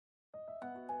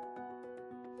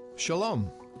Shalom.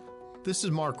 This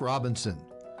is Mark Robinson,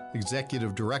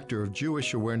 Executive Director of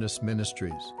Jewish Awareness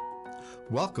Ministries.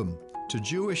 Welcome to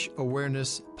Jewish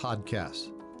Awareness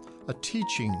Podcast, a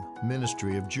teaching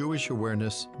ministry of Jewish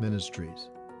Awareness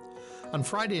Ministries. On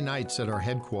Friday nights at our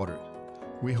headquarters,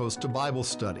 we host a Bible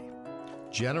study.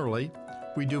 Generally,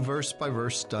 we do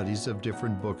verse-by-verse studies of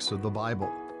different books of the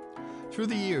Bible. Through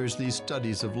the years, these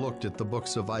studies have looked at the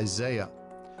books of Isaiah,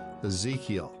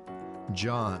 Ezekiel,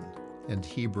 John, and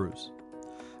Hebrews.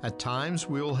 At times,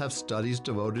 we will have studies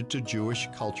devoted to Jewish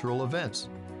cultural events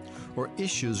or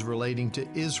issues relating to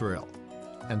Israel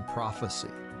and prophecy.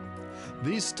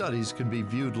 These studies can be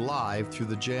viewed live through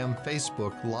the JAM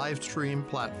Facebook live stream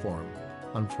platform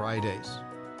on Fridays.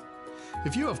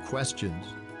 If you have questions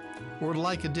or would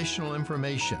like additional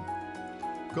information,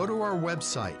 go to our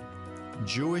website,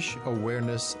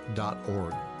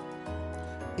 jewishawareness.org.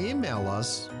 Email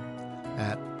us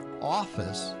at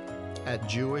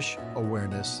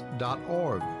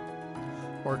office@jewishawareness.org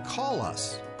or call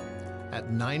us at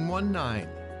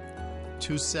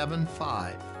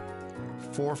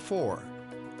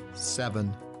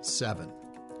 919-275-4477.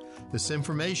 This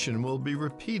information will be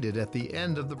repeated at the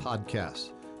end of the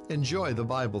podcast. Enjoy the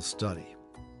Bible study.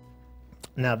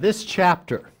 Now this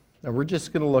chapter, and we're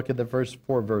just going to look at the first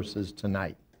 4 verses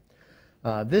tonight.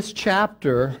 This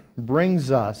chapter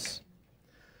brings us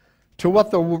to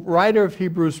what the writer of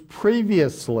Hebrews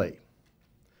previously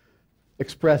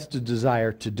expressed a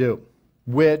desire to do,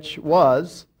 which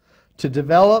was to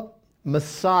develop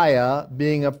Messiah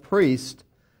being a priest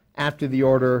after the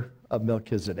order of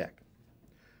Melchizedek.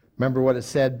 Remember what it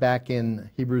said back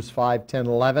in Hebrews 5, 10,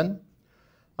 11?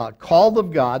 Called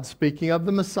of God, speaking of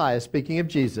the Messiah, speaking of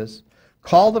Jesus,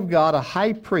 called of God a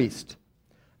high priest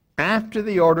after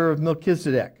the order of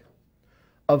Melchizedek,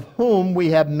 of whom we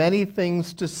have many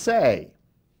things to say,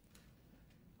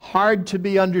 hard to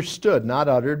be understood, not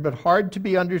uttered, but hard to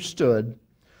be understood,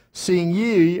 seeing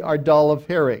ye are dull of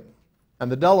hearing.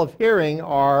 And the dull of hearing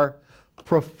are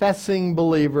professing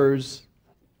believers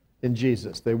in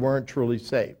Jesus. They weren't truly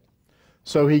saved.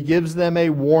 So he gives them a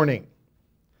warning.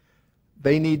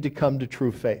 They need to come to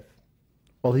true faith.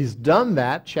 Well, he's done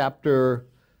that, chapter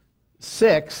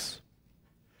 6.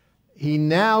 He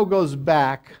now goes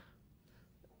back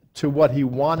to what he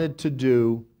wanted to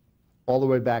do all the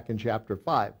way back in chapter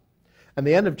 5. And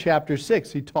the end of chapter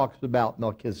 6, he talks about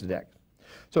Melchizedek.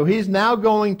 So he's now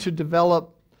going to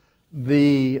develop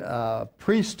the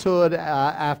priesthood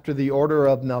after the order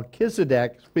of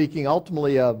Melchizedek, speaking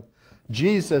ultimately of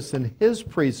Jesus and his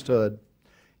priesthood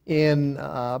in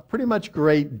pretty much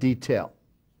great detail.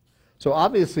 So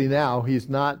obviously now he's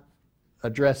not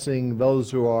addressing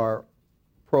those who are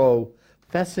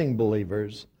professing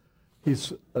believers.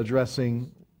 He's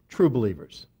addressing true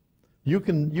believers. You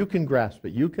can grasp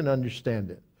it. You can understand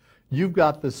it. You've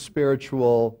got the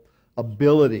spiritual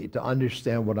ability to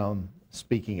understand what I'm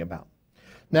speaking about.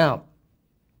 Now,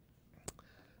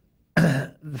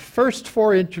 the first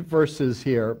 4 verses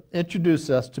here introduce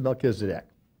us to Melchizedek.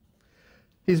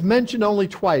 He's mentioned only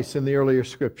twice in the earlier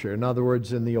scripture, in other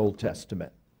words, in the Old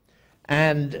Testament.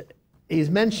 And he's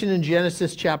mentioned in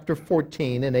Genesis chapter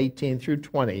 14 and 18 through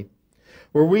 20,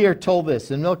 where we are told this: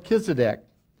 and Melchizedek,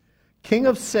 king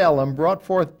of Salem, brought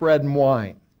forth bread and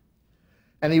wine,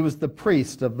 and he was the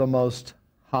priest of the Most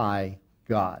High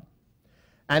God.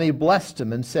 And he blessed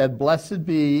him and said, Blessed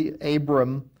be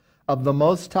Abram of the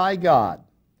Most High God,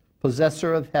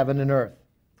 possessor of heaven and earth.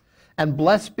 And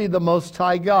blessed be the Most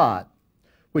High God,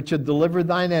 which had delivered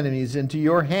thine enemies into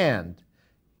your hand,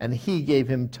 and he gave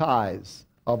him tithes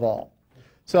of all.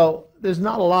 So there's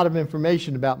not a lot of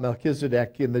information about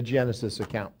Melchizedek in the Genesis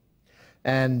account.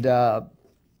 And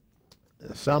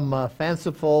some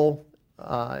fanciful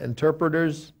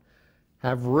interpreters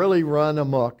have really run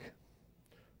amok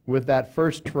with that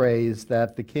first phrase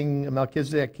that the king,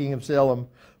 Melchizedek, king of Salem,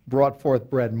 brought forth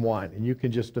bread and wine. And you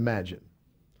can just imagine.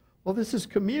 Well, this is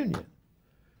communion.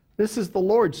 This is the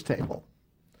Lord's table.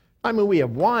 I mean, we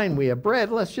have wine, we have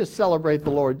bread, let's just celebrate the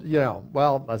Lord.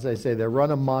 Well, as I say, they run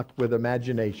amok with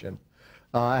imagination.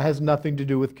 It has nothing to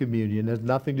do with communion. It has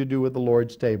nothing to do with the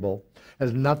Lord's table. It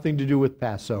has nothing to do with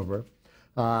Passover.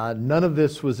 None of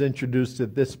this was introduced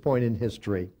at this point in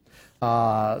history.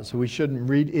 So we shouldn't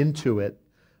read into it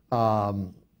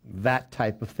that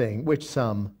type of thing, which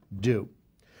some do.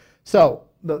 So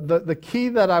the key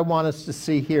that I want us to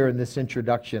see here in this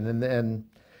introduction, and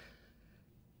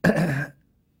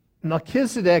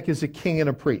Melchizedek is a king and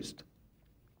a priest.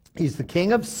 He's the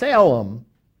king of Salem,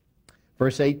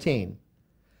 verse 18,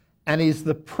 and he's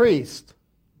the priest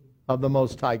of the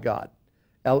Most High God,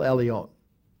 El Elyon.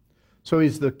 So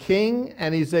he's the king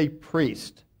and he's a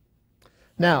priest.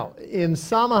 Now, in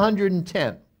Psalm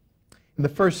 110, in the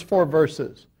first 4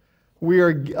 verses, we are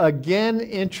again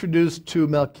introduced to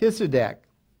Melchizedek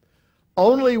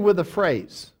only with a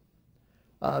phrase.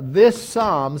 This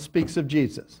psalm speaks of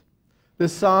Jesus.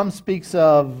 This psalm speaks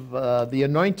of the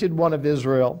anointed one of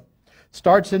Israel.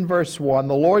 Starts in verse 1,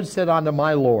 the Lord said unto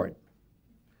my Lord.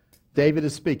 David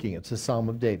is speaking. It's a psalm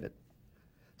of David.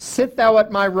 Sit thou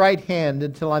at my right hand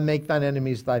until I make thine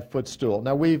enemies thy footstool.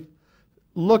 Now, we've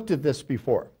looked at this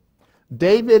before.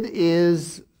 David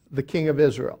is the king of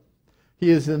Israel. He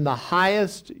is in the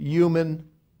highest human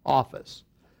office.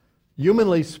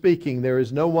 Humanly speaking, there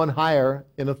is no one higher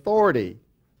in authority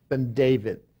than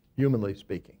David, humanly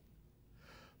speaking.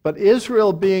 But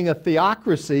Israel being a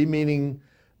theocracy, meaning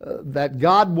that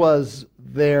God was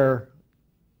their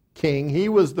king, he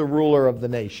was the ruler of the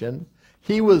nation,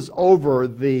 he was over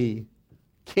the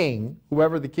king,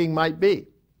 whoever the king might be.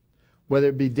 Whether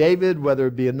it be David, whether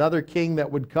it be another king that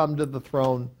would come to the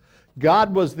throne,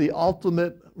 God was the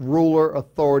ultimate ruler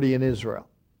authority in Israel.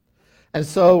 And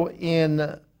so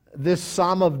in this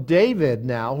Psalm of David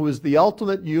now, who is the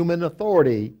ultimate human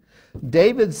authority,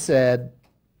 David said,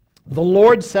 the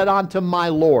Lord said unto my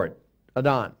Lord,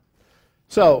 Adon.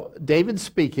 So David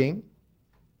speaking,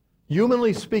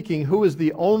 humanly speaking, who is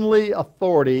the only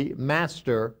authority,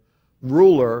 master,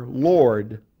 ruler,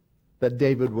 Lord that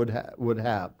David would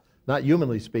have? Not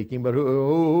humanly speaking, but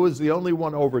who is the only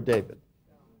one over David?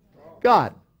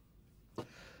 God.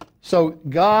 So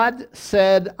God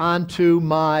said unto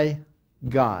my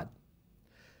God.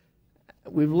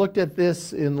 We've looked at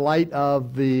this in light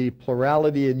of the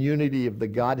plurality and unity of the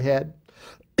Godhead.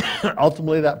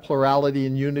 Ultimately, that plurality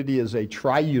and unity is a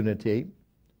triunity,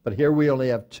 but here we only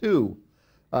have 2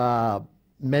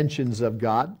 mentions of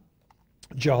God.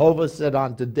 Jehovah said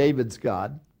unto David's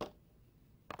God.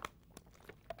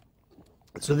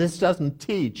 So this doesn't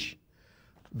teach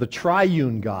the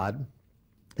triune God.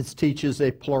 It teaches a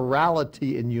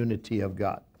plurality and unity of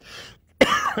God.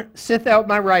 Sit thou at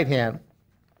my right hand,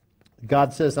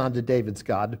 God says unto David's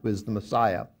God, who is the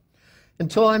Messiah,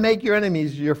 until I make your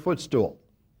enemies your footstool.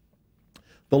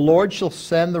 The Lord shall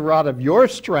send the rod of your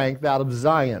strength out of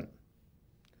Zion.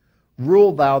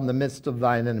 Rule thou in the midst of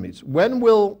thine enemies. When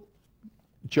will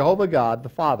Jehovah God, the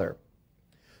Father,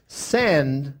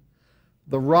 send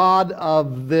the rod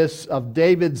of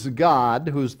David's God,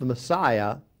 who's the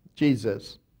Messiah,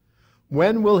 Jesus?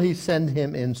 When will he send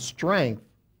him in strength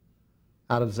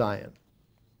out of Zion?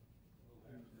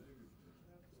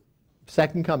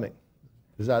 Second coming.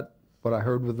 Is that what I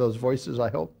heard with those voices, I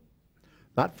hope?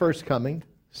 Not first coming,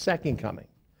 second coming.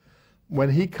 When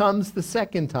he comes the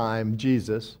second time,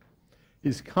 Jesus,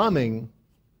 he's coming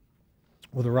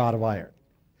with a rod of iron.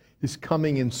 He's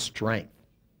coming in strength.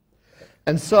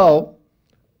 And so,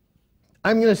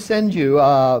 I'm going to send you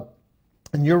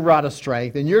your rod of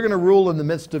strength, and you're going to rule in the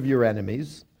midst of your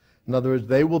enemies. In other words,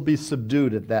 they will be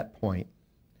subdued at that point.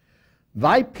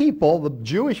 Thy people, the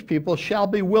Jewish people, shall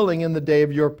be willing in the day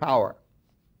of your power.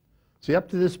 See, up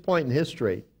to this point in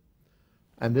history,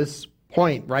 and this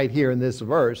point right here in this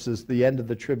verse is the end of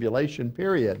the tribulation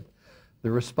period,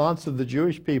 the response of the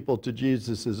Jewish people to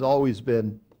Jesus has always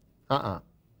been, I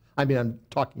mean, I'm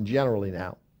talking generally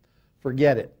now.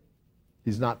 Forget it.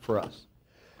 He's not for us.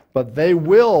 But they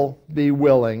will be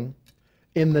willing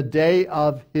in the day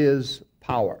of his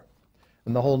power.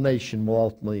 And the whole nation will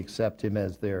ultimately accept him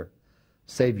as their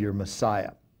Savior,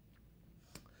 Messiah.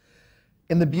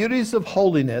 In the beauties of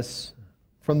holiness,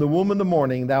 from the womb of the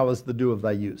morning, thou was the dew of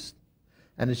thy youth.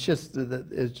 And it's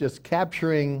just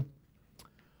capturing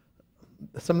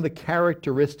some of the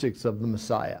characteristics of the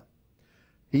Messiah.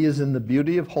 He is in the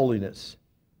beauty of holiness.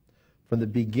 From the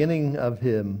beginning of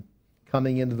him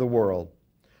coming into the world,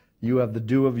 you have the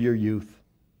dew of your youth.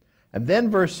 And then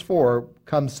verse 4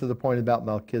 comes to the point about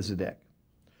Melchizedek.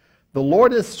 The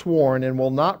Lord has sworn and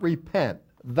will not repent.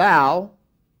 Thou,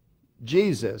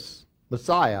 Jesus,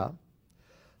 Messiah,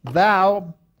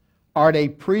 thou art a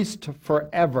priest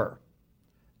forever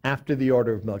after the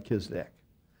order of Melchizedek.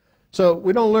 So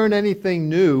we don't learn anything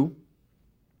new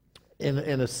in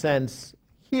a sense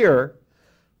here,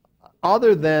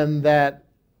 other than that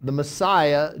the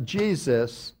Messiah,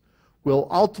 Jesus, will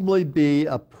ultimately be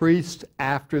a priest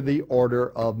after the order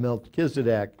of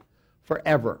Melchizedek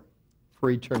forever,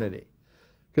 for eternity.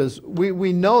 Because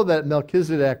we know that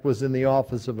Melchizedek was in the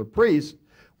office of a priest.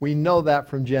 We know that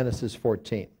from Genesis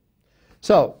 14.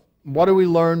 So, what do we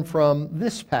learn from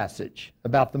this passage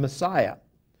about the Messiah?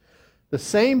 The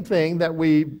same thing that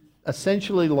we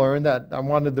essentially learned that I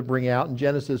wanted to bring out in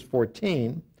Genesis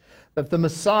 14, that the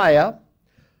Messiah,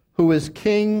 who is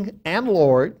King and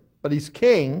Lord, but he's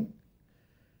King,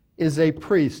 is a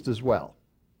priest as well.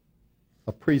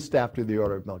 a priest after the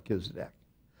order of Melchizedek.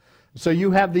 So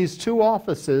you have these two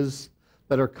offices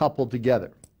that are coupled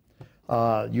together.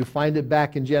 You find it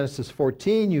back in Genesis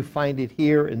 14. You find it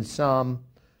here in Psalm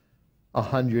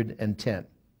 110.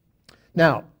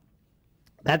 Now,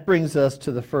 that brings us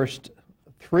to the first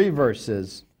 3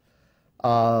 verses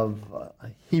of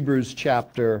Hebrews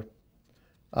chapter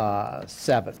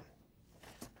 7.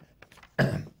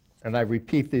 And I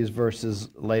repeat these verses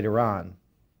later on.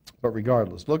 But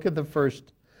regardless, look at the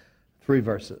first 3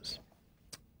 verses.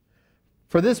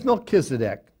 For this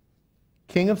Melchizedek,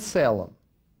 king of Salem,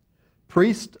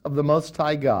 priest of the Most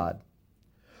High God,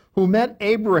 who met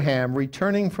Abraham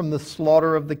returning from the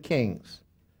slaughter of the kings,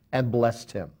 and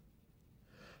blessed him,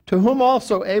 to whom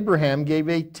also Abraham gave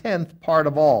a 10th part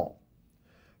of all,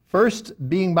 first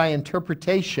being by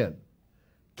interpretation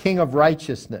king of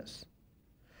righteousness,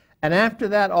 and after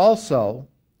that also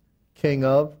king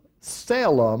of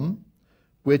Salem,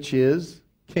 which is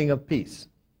king of peace,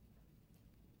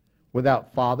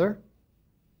 without father,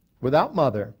 without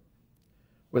mother,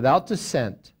 without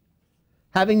descent,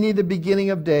 having neither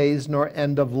beginning of days nor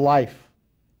end of life,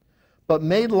 but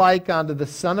made like unto the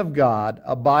Son of God,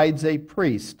 abides a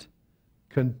priest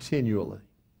continually.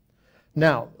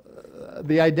 Now,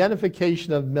 the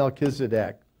identification of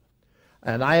Melchizedek,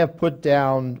 and I have put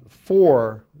down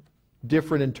 4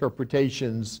 different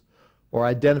interpretations or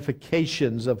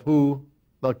identifications of who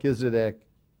Melchizedek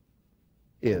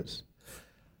is.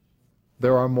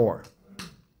 There are more.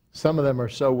 Some of them are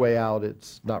so way out,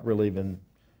 it's not really even,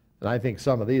 and I think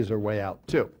some of these are way out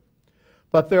too.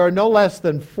 But there are no less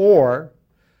than 4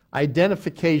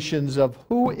 identifications of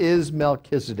who is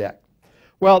Melchizedek.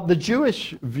 Well, the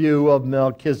Jewish view of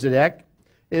Melchizedek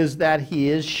is that he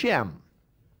is Shem.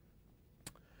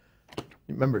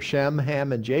 Remember Shem,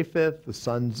 Ham, and Japheth, the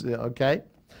sons, okay?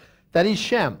 That he's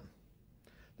Shem.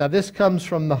 Now this comes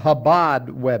from the Chabad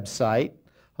website.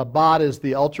 Chabad is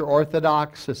the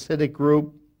ultra-Orthodox Hasidic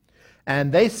group.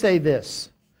 And they say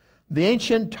this: the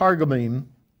ancient Targumim,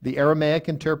 the Aramaic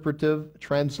interpretive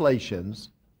translations,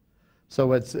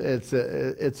 so it's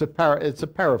a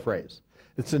paraphrase.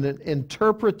 It's an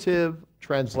interpretive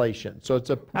translation. So it's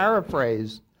a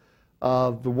paraphrase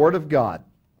of the Word of God.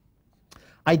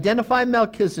 Identify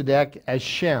Melchizedek as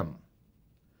Shem,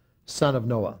 son of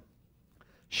Noah.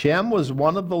 Shem was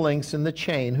one of the links in the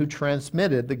chain who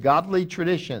transmitted the godly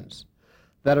traditions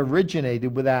that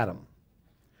originated with Adam.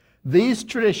 These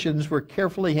traditions were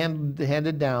carefully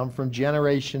handed down from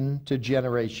generation to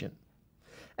generation.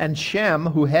 And Shem,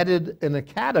 who headed an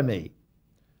academy,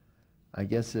 I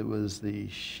guess it was the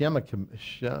Shemdami,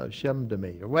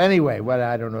 or anyway,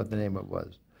 I don't know what the name of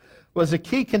it was a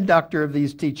key conductor of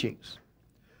these teachings.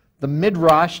 The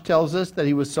Midrash tells us that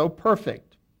he was so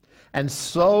perfect and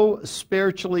so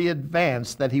spiritually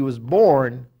advanced that he was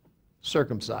born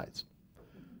circumcised.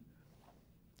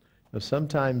 Now,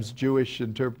 sometimes Jewish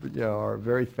are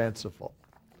very fanciful.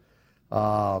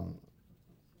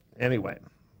 Anyway,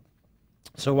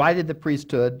 so why did the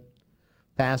priesthood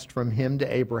pass from him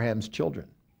to Abraham's children?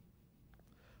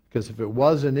 Because if it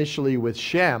was initially with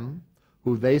Shem,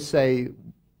 who they say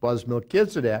was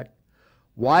Melchizedek,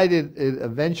 why did it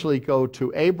eventually go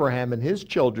to Abraham and his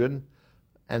children,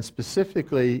 and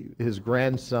specifically his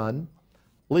grandson,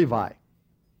 Levi?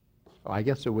 Well, I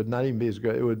guess it would not even be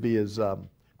it would be his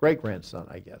great-grandson,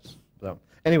 I guess. So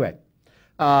anyway,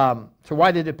 so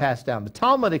why did it pass down? The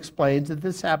Talmud explains that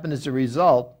this happened as a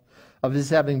result of his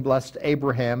having blessed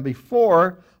Abraham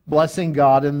before blessing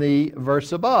God in the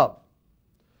verse above.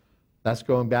 That's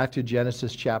going back to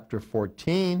Genesis chapter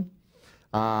 14.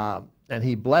 And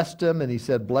he blessed him, and he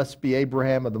said, "Blessed be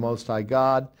Abraham of the Most High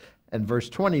God." And verse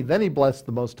 20, then he blessed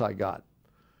the Most High God.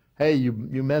 Hey, you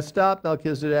messed up,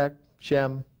 Melchizedek,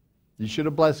 Shem. You should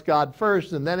have blessed God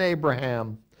first and then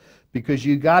Abraham, because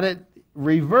you got it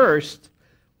reversed.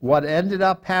 What ended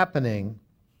up happening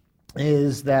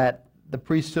is that the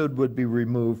priesthood would be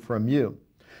removed from you.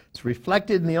 It's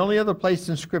reflected in the only other place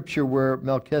in Scripture where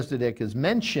Melchizedek is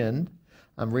mentioned.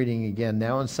 I'm reading again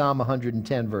now in Psalm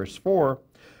 110, verse 4,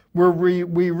 where we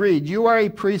read, "You are a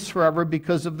priest forever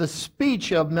because of the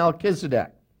speech of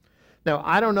Melchizedek." Now,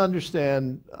 I don't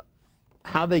understand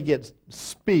how they get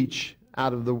speech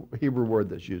out of the Hebrew word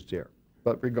that's used here,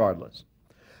 but regardless,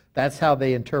 that's how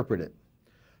they interpret it.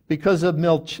 Because of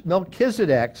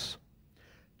Melchizedek's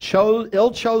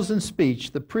ill-chosen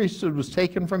speech, the priesthood was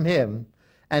taken from him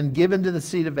and given to the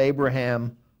seed of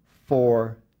Abraham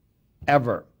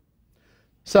forever.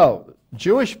 So,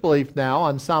 Jewish belief now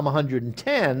on Psalm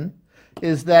 110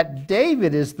 is that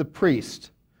David is the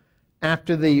priest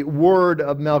after the word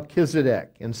of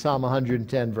Melchizedek in Psalm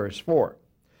 110, verse 4.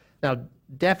 Now,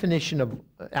 definition of,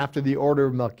 after the order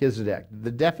of Melchizedek,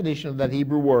 the definition of that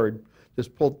Hebrew word,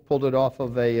 just pulled it off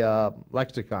of a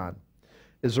lexicon,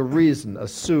 is a reason, a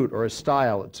suit, or a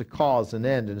style. It's a cause, an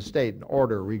end, and a state, an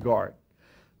order, regard.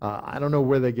 I don't know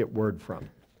where they get word from.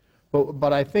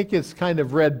 But I think it's kind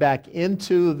of read back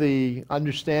into the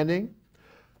understanding.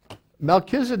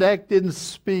 Melchizedek didn't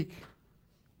speak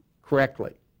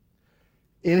correctly.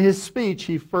 In his speech,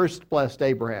 he first blessed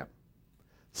Abraham.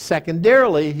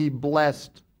 Secondarily, he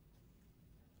blessed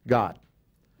God.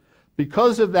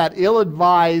 Because of that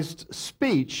ill-advised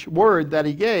speech, word that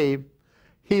he gave,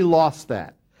 he lost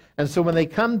that. And so when they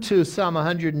come to Psalm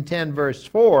 110, verse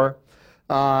 4,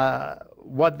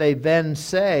 what they then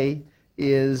say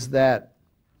is that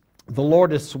the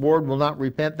Lord has sworn, will not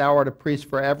repent, thou art a priest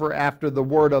forever after the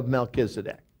word of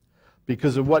Melchizedek.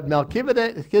 Because of what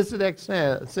Melchizedek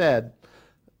said,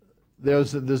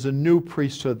 there's a new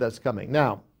priesthood that's coming.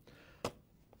 Now,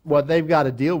 what they've got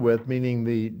to deal with, meaning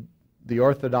the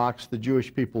Orthodox, the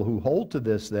Jewish people who hold to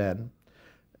this then,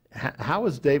 how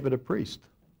is David a priest?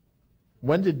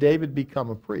 When did David become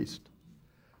a priest?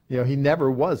 You know, he never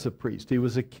was a priest. He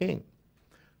was a king.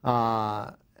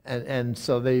 And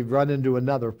so they run into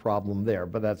another problem there,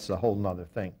 but that's a whole other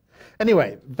thing.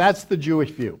 Anyway, that's the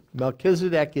Jewish view.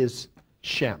 Melchizedek is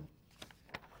Shem.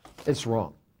 It's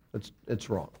wrong. It's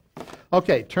wrong.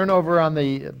 Okay, turn over on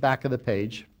the back of the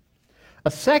page.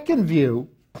 A second view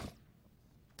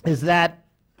is that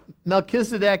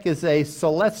Melchizedek is a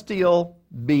celestial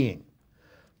being,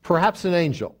 perhaps an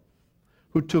angel,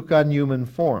 who took on human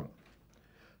form.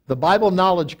 The Bible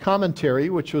Knowledge Commentary,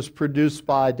 which was produced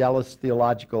by Dallas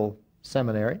Theological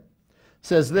Seminary,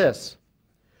 says this: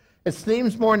 it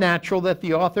seems more natural that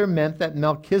the author meant that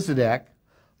Melchizedek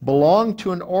belonged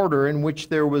to an order in which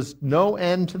there was no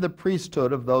end to the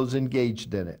priesthood of those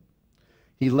engaged in it.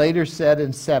 He later said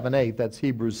in 7:8, that's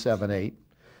Hebrews 7:8,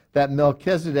 that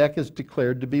Melchizedek is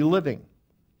declared to be living.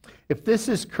 If this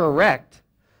is correct,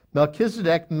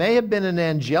 Melchizedek may have been an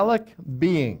angelic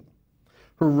being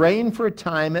who reigned for a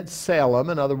time at Salem,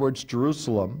 in other words,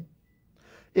 Jerusalem.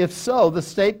 If so, the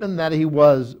statement that he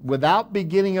was without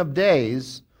beginning of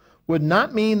days would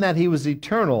not mean that he was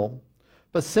eternal,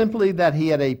 but simply that he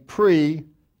had a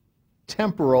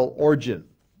pre-temporal origin.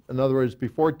 In other words,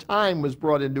 before time was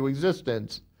brought into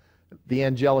existence, the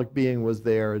angelic being was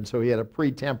there, and so he had a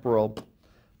pre-temporal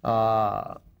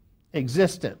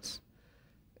existence.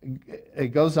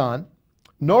 It goes on.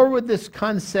 Nor would this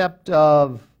concept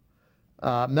of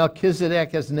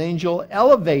Melchizedek as an angel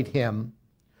elevate him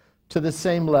to the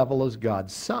same level as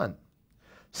God's Son,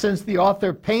 since the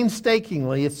author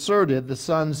painstakingly asserted the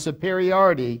Son's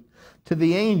superiority to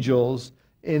the angels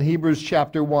in Hebrews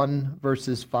chapter 1,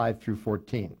 verses 5 through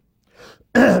 14.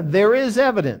 There is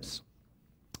evidence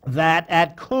that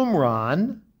at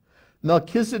Qumran,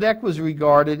 Melchizedek was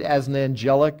regarded as an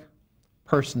angelic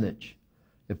personage.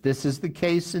 If this is the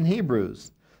case in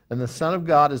Hebrews, and the Son of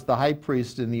God is the high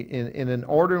priest in an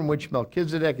order in which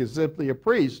Melchizedek is simply a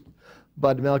priest,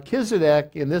 but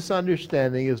Melchizedek, in this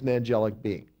understanding, is an angelic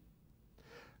being.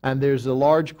 And there's a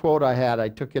large quote I had. I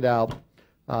took it out.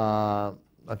 I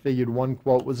figured one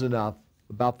quote was enough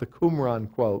about the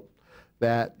Qumran quote,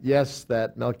 that yes,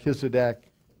 that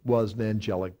Melchizedek was an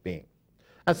angelic being.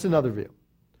 That's another view.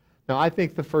 Now, I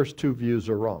think the first two views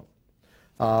are wrong.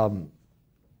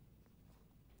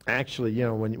 Actually, you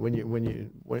know,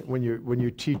 when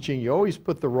you're teaching, you always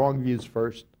put the wrong views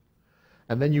first,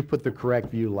 and then you put the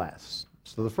correct view last.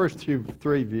 So the first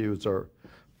three views,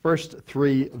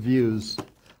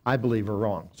 I believe, are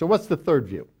wrong. So what's the third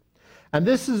view? And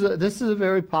this is a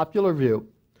very popular view.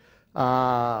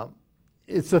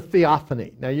 It's a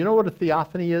theophany. Now, you know what a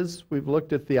theophany is? We've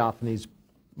looked at theophanies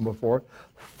before.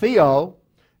 Theo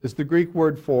is the Greek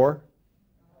word for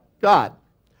God,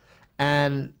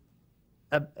 and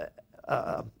it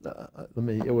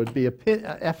would be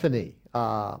epiphany.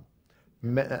 How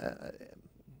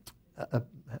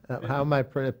am I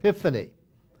pronouncing? Epiphany.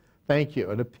 Thank you.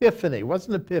 An epiphany. What's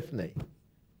an epiphany?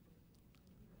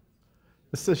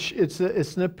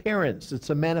 It's an appearance. It's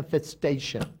a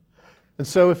manifestation. And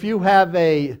so if you have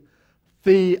a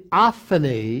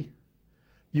theophany,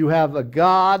 you have a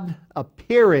God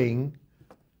appearing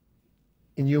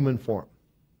in human form.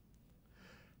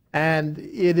 And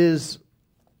it is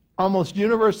almost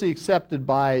universally accepted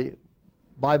by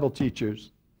Bible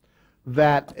teachers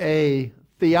that a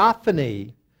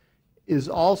theophany is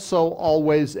also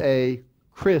always a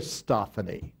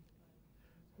Christophany.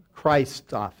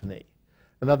 Christophany.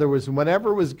 In other words,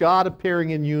 whenever it was God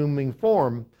appearing in human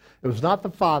form, it was not the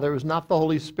Father, it was not the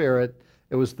Holy Spirit,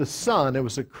 it was the Son, it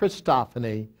was a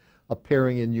Christophany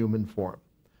appearing in human form.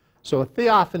 So a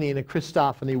theophany and a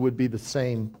Christophany would be the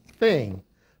same thing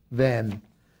then,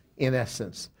 in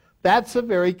essence. That's a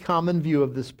very common view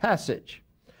of this passage.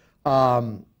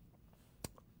 I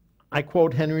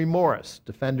quote Henry Morris,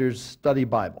 Defender's Study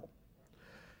Bible.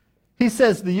 He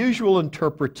says the usual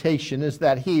interpretation is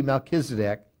that he,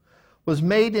 Melchizedek, was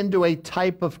made into a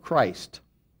type of Christ,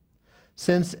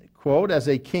 since, quote, as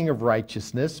a king of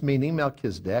righteousness, meaning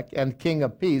Melchizedek, and king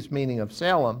of peace, meaning of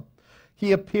Salem,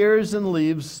 he appears and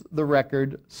leaves the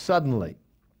record suddenly,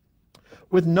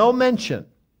 with no mention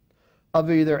of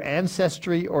either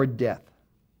ancestry or death.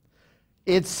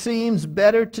 It seems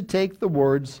better to take the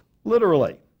words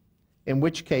literally, in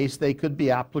which case they could be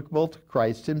applicable to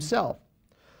Christ himself,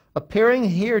 appearing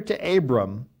here to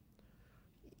Abram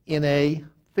in a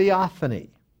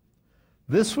theophany.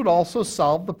 This would also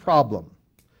solve the problem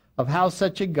of how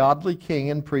such a godly king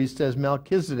and priest as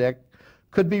Melchizedek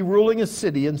could be ruling a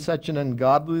city in such an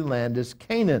ungodly land as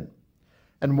Canaan,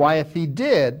 and why, if he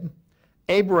did,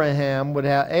 Abram would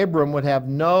have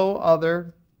no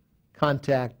other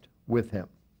contact with him.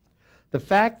 The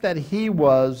fact that he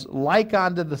was like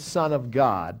unto the Son of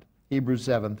God, Hebrews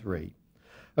 7:3,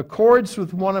 accords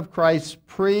with one of Christ's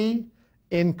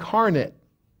pre-incarnate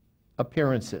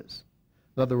appearances.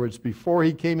 In other words, before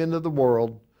he came into the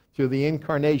world, through the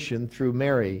incarnation, through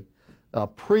Mary, a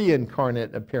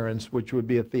pre-incarnate appearance, which would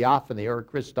be a theophany or a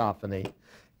Christophany.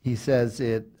 He says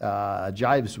it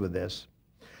jives with this.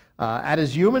 At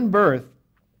his human birth,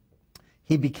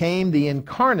 he became the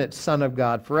incarnate Son of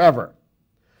God forever.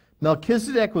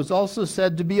 Melchizedek was also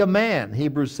said to be a man,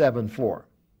 Hebrews 7:4.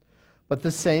 But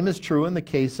the same is true in the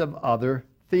case of other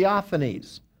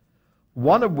theophanies,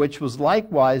 one of which was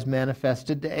likewise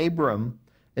manifested to Abram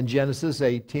in Genesis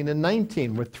 18 and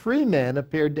 19, where three men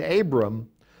appeared to Abram.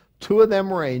 Two of them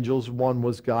were angels, one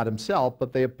was God himself,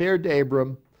 but they appeared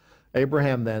to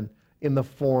Abraham then, in the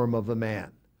form of a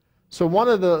man. So one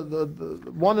of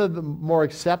the more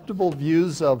acceptable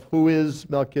views of who is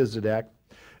Melchizedek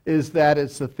is that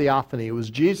it's a theophany. It was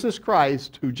Jesus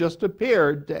Christ who just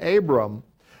appeared to Abram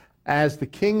as the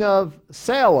king of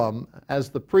Salem, as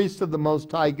the priest of the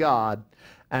Most High God,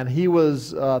 and it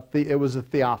was a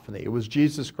theophany. It was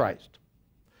Jesus Christ.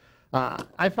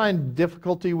 I find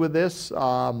difficulty with this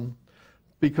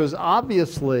because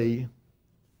obviously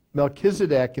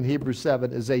Melchizedek in Hebrews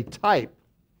 7 is a type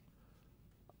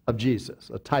of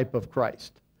Jesus, a type of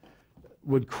Christ.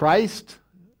 Would Christ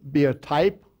be a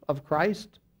type of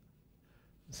Christ?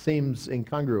 Seems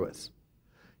incongruous.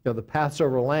 The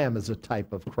Passover lamb is a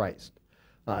type of Christ.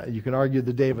 You can argue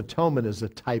the Day of Atonement is a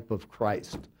type of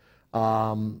Christ. There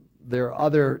are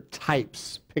other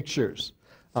types, pictures,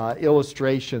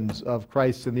 illustrations of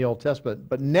Christ in the Old Testament,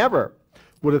 but never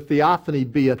would a theophany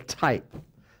be a type.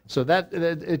 So that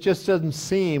it just doesn't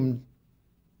seem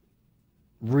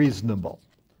reasonable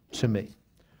to me.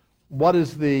 What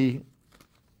is the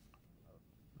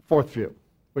fourth view,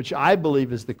 which I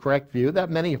believe is the correct view that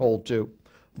many hold to,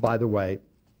 by the way?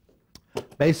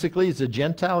 Basically, he's a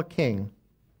Gentile king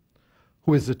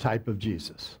who is a type of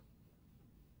Jesus.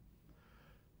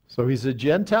 So he's a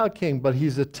Gentile king, but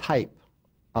he's a type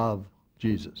of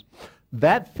Jesus.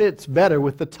 That fits better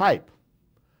with the type,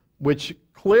 which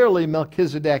clearly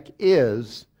Melchizedek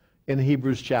is in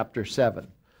Hebrews chapter 7.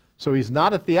 So he's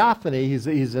not a theophany,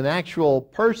 he's an actual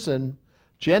person,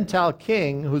 Gentile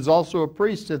king, who's also a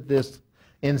priest at this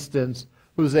instance,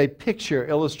 who's a picture,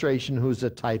 illustration, who's a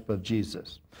type of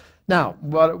Jesus. Now,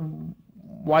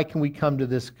 why can we come to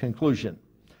this conclusion?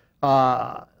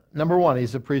 Number one,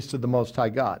 he's a priest of the Most High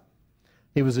God.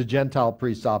 He was a Gentile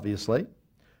priest, obviously.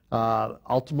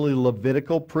 Ultimately,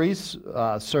 Levitical priests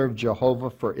served Jehovah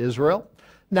for Israel.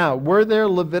 Now, were there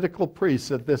Levitical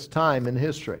priests at this time in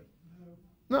history?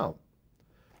 No.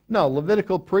 No,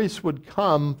 Levitical priests would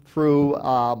come through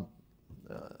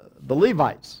the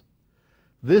Levites.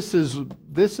 This is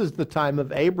the time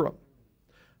of Abram.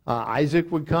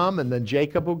 Isaac would come, and then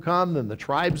Jacob would come, then the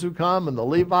tribes would come, and the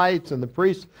Levites and the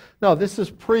priests. No, this is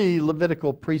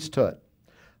pre-Levitical priesthood.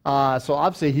 So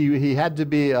obviously he had to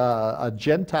be a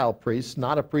Gentile priest,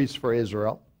 not a priest for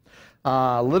Israel.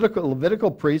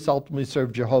 Levitical priests ultimately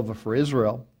served Jehovah for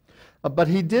Israel. But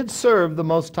he did serve the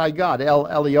Most High God, El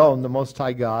Elyon, the Most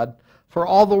High God, for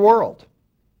all the world.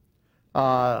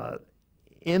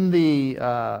 In the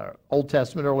Old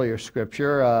Testament, earlier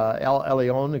scripture, El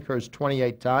Elyon occurs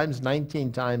 28 times,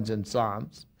 19 times in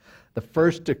Psalms. The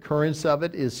first occurrence of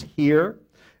it is here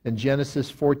in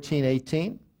Genesis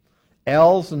 14:18.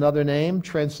 El's another name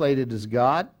translated as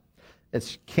God.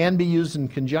 It can be used in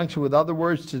conjunction with other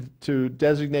words to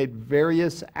designate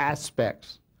various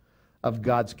aspects of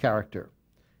God's character.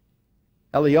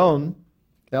 El Elyon,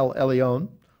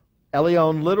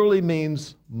 Elyon literally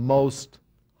means most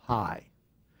high.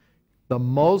 The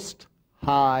most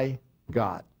high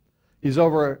God. He's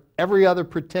over every other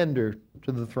pretender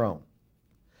to the throne.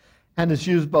 And is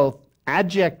used both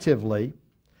adjectively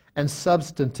and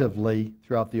substantively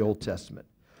throughout the Old Testament.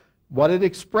 What it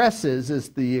expresses is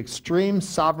the extreme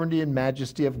sovereignty and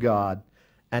majesty of God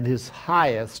and his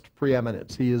highest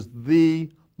preeminence. He is the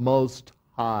most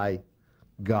high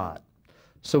God.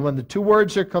 So when the two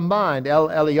words are combined, El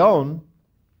Elyon,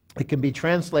 it can be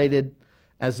translated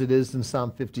as it is in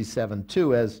Psalm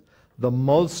 57:2 as the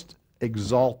most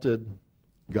exalted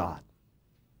God.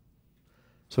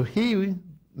 So he,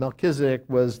 Melchizedek,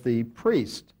 was the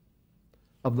priest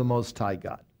of the Most High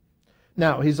God.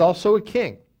 Now, he's also a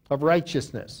king of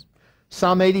righteousness.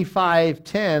 Psalm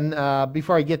 85:10,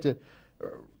 before I get to...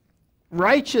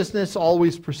 Righteousness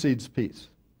always precedes peace.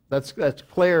 That's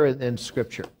clear in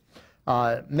Scripture.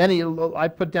 I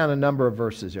put down a number of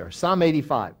verses here. Psalm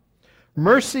 85.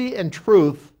 Mercy and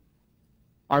truth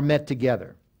are met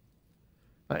together.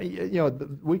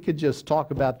 We could just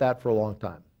talk about that for a long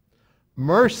time.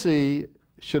 Mercy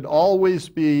should always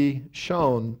be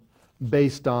shown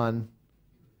based on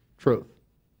truth.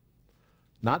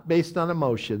 Not based on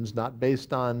emotions, not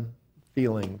based on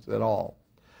feelings at all.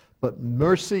 But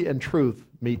mercy and truth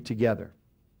meet together.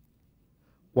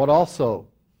 What also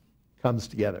comes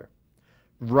together?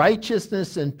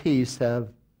 Righteousness and peace have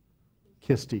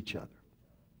kissed each other.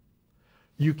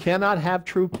 You cannot have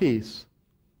true peace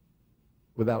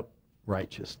without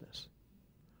righteousness.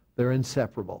 They're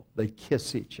inseparable. They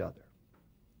kiss each other.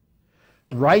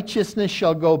 Righteousness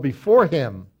shall go before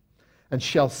him and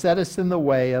shall set us in the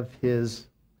way of his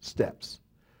steps.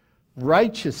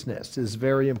 Righteousness is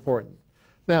very important.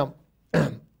 Now,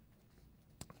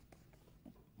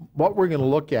 what we're going to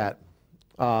look at,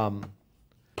 when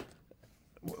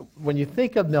you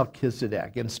think of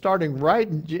Melchizedek, and starting right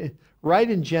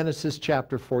in Genesis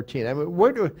chapter 14, I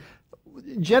mean,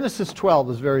 Genesis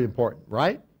 12 is very important,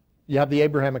 right? You have the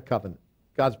Abrahamic covenant,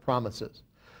 God's promises.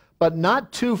 But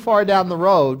not too far down the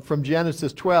road from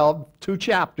Genesis 12, 2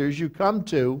 chapters, you come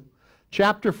to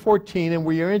chapter 14, and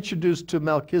we are introduced to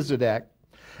Melchizedek,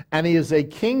 and he is a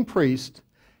king priest.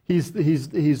 He's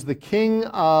the king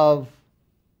of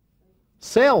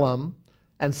Salem,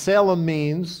 and Salem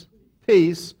means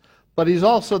peace, but he's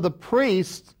also the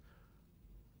priest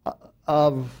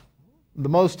of the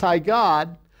Most High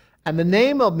God, and the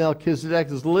name of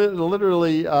Melchizedek is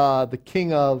literally the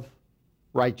king of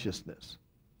righteousness.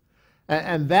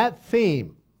 And that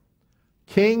theme,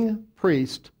 king,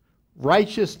 priest,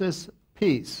 righteousness,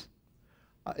 peace,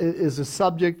 is a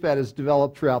subject that is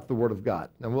developed throughout the Word of God.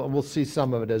 And we'll see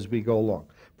some of it as we go along.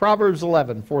 Proverbs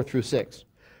 11, 4-6.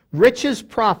 Riches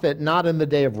profit not in the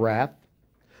day of wrath,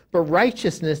 but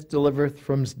righteousness delivereth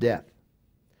from death.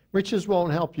 Riches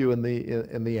won't help you in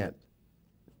the end.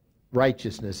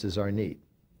 Righteousness is our need.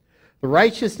 The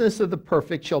righteousness of the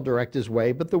perfect shall direct his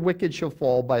way, but the wicked shall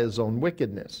fall by his own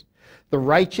wickedness. The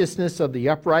righteousness of the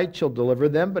upright shall deliver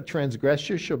them, but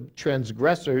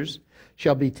transgressors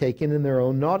shall be taken in their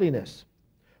own naughtiness.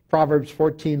 Proverbs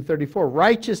 14:34.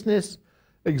 Righteousness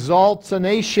exalts a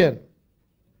nation,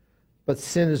 but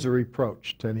sin is a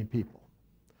reproach to any people.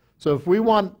 So if we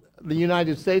want the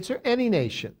United States or any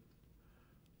nation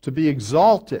to be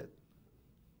exalted,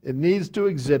 it needs to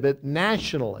exhibit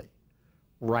nationally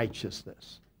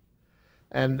righteousness.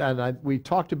 And we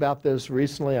talked about this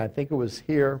recently. I think it was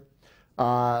here.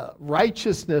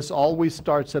 Righteousness always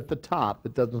starts at the top.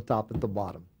 It doesn't stop at the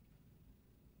bottom.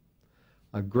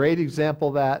 A great example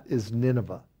of that is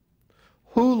Nineveh.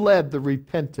 Who led the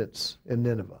repentance in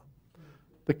Nineveh?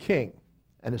 The king,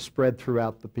 and it spread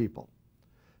throughout the people.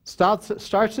 Starts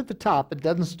at the top. It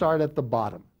doesn't start at the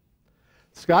bottom.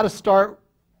 It's got to start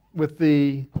with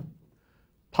the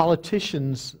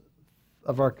politicians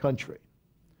of our country,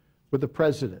 with the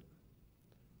president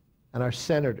and our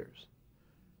senators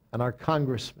and our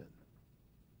congressmen.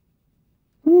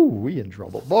 Woo, we in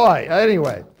trouble. Boy,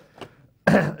 anyway,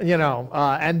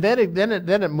 and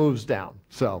then it moves down.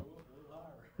 So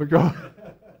we go.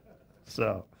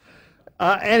 So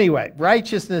anyway,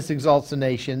 righteousness exalts a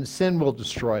nation. Sin will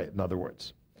destroy it, in other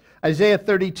words. Isaiah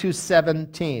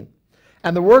 32:17.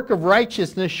 And the work of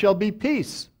righteousness shall be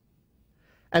peace,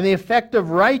 and the effect of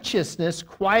righteousness,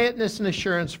 quietness and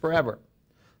assurance forever.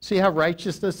 See how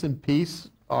righteousness and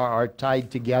peace are tied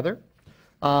together?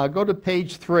 Go to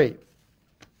page 3,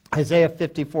 Isaiah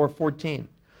 54:14.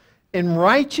 In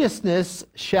righteousness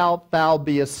shalt thou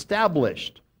be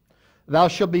established. Thou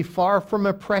shalt be far from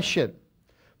oppression,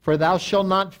 for thou shalt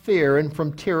not fear, and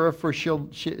from terror, for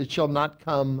it shall not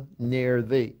come near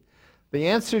thee. The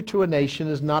answer to a nation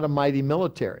is not a mighty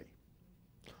military.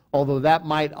 although that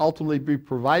might ultimately be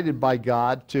provided by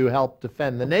God to help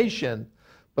defend the nation.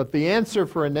 But the answer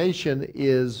for a nation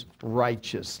is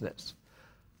righteousness.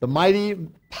 The mighty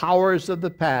powers of the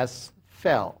past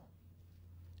fell,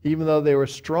 even though they were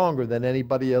stronger than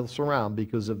anybody else around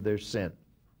because of their sin.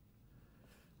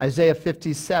 Isaiah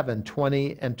 57,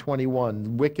 20 and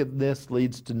 21, wickedness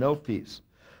leads to no peace.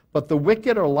 But the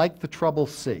wicked are like the troubled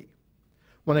sea,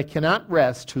 when it cannot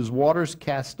rest, whose waters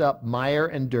cast up mire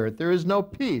and dirt. There is no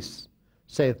peace,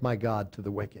 saith my God to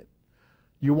the wicked.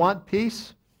 You want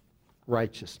peace?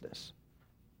 Righteousness.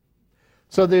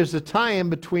 So there's a tie-in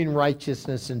between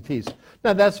righteousness and peace.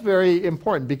 Now that's very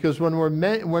important, because when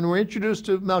we're introduced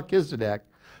to Melchizedek,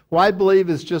 who I believe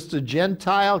is just a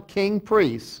Gentile king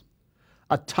priest,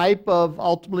 a type of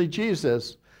ultimately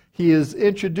Jesus, he is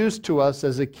introduced to us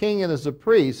as a king and as a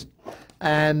priest,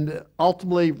 and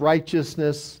ultimately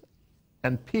righteousness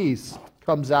and peace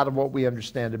comes out of what we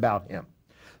understand about him.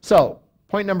 So,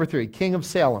 point number 3, King of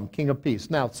Salem, King of Peace.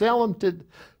 Now, Salem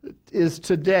is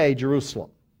today Jerusalem,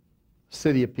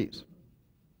 city of peace.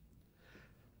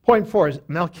 Point 4,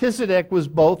 Melchizedek was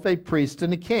both a priest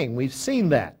and a king. We've seen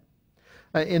that.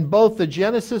 In both the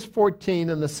Genesis 14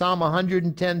 and the Psalm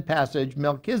 110 passage,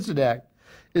 Melchizedek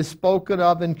is spoken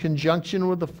of in conjunction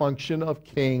with the function of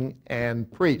king and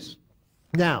priest.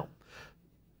 Now,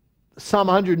 Psalm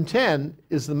 110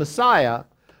 is the Messiah,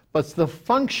 but it's the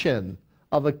function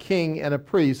of a king and a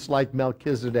priest like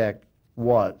Melchizedek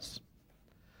was.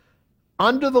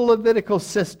 Under the Levitical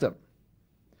system,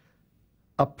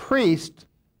 a priest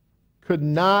could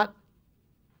not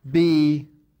be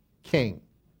king,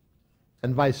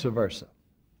 and vice versa.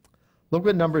 Look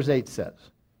what Numbers 8 says,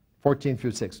 14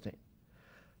 through 16.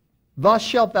 Thus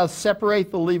shalt thou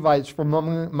separate the Levites from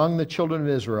among the children of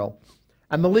Israel,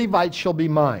 and the Levites shall be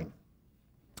mine.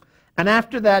 And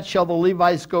after that shall the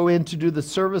Levites go in to do the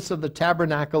service of the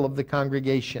tabernacle of the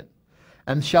congregation,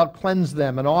 and shall cleanse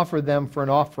them and offer them for an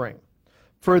offering.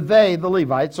 For they, the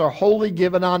Levites, are wholly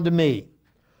given unto me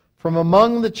from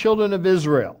among the children of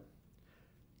Israel.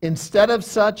 Instead of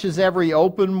such as every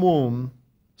open womb,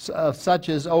 such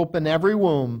as open every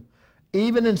womb,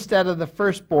 even instead of the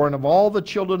firstborn of all the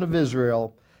children of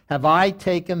Israel, have I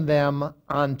taken them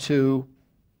unto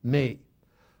me.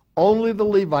 Only the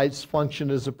Levites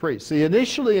function as a priest. See,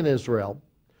 initially in Israel,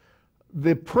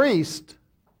 the priest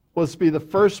was to be the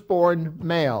firstborn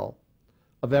male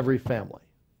of every family.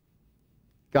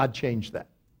 God changed that.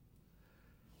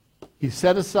 He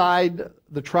set aside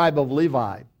the tribe of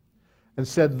Levi and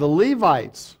said the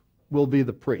Levites will be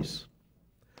the priests.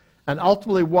 And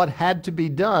ultimately what had to be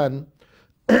done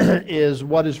is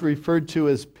what is referred to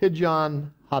as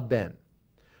Pidyon Haben,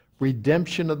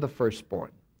 redemption of the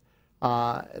firstborn.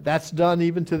 That's done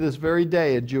even to this very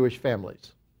day in Jewish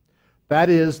families. That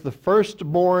is, the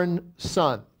firstborn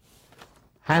son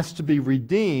has to be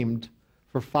redeemed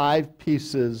for 5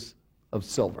 pieces of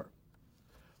silver.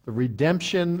 The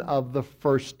redemption of the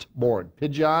firstborn.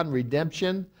 Pidyon,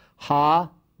 redemption. Ha,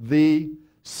 the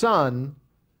son,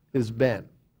 is Ben.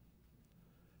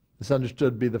 It's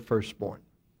understood to be the firstborn.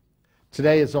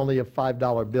 Today it's only a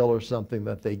 $5 bill or something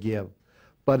that they give.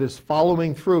 But it's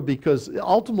following through, because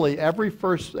ultimately every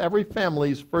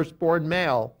family's firstborn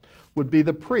male would be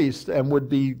the priest and would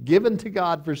be given to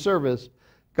God for service.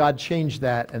 God changed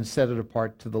that and set it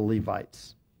apart to the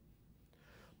Levites.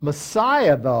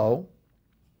 Messiah, though,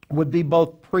 would be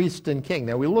both priest and king.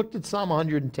 Now we looked at Psalm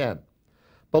 110,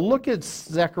 but look at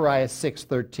Zechariah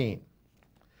 6:13.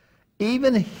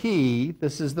 Even he,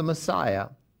 this is the Messiah,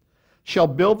 shall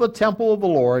build the temple of the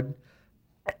Lord,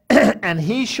 and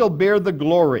he shall bear the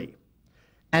glory,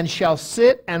 and shall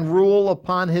sit and rule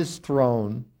upon his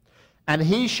throne, and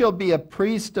he shall be a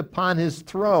priest upon his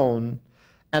throne,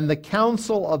 and the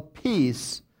counsel of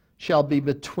peace shall be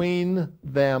between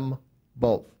them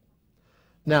both.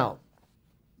 Now,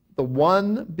 the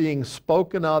one being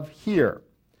spoken of here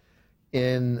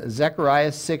in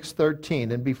Zechariah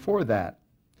 6:13, and before that,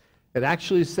 it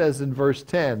actually says in verse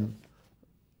 10,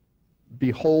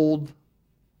 behold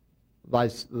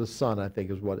the son, I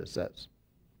think is what it says.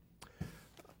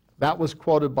 That was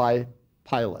quoted by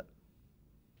Pilate.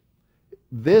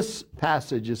 This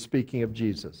passage is speaking of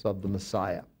Jesus, of the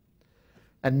Messiah.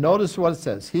 And notice what it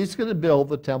says. He's going to build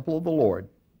the temple of the Lord.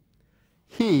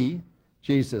 He,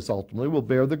 Jesus ultimately, will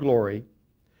bear the glory.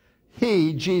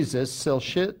 He, Jesus,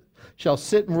 shall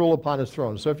sit and rule upon his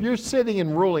throne. So if you're sitting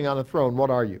and ruling on a throne, what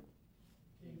are you?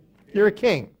 You're a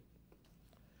king.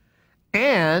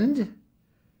 And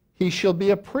he shall be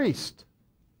a priest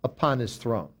upon his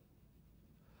throne.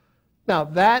 Now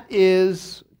that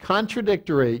is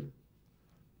contradictory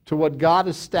to what God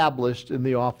established in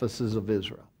the offices of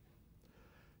Israel.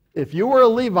 If you were a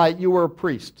Levite, you were a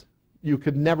priest. You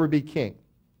could never be king.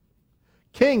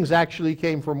 Kings actually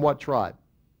came from what tribe?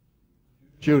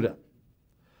 Judah.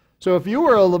 So if you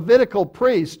were a Levitical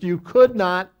priest, you could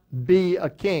not be a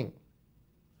king.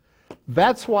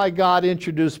 That's why God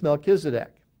introduced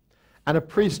Melchizedek and a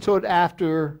priesthood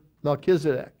after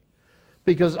Melchizedek.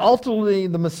 Because ultimately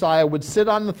the Messiah would sit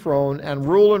on the throne and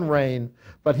rule and reign,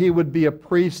 but he would be a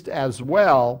priest as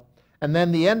well. And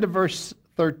then the end of verse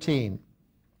 13.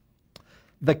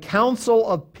 The counsel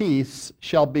of peace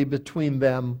shall be between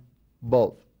them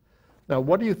both. Now,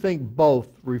 what do you think both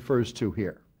refers to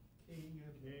here? King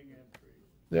and priest.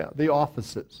 Yeah, the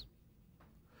offices.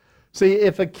 See,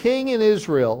 if a king in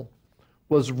Israel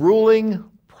was ruling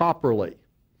properly,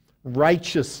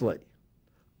 righteously,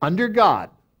 under God,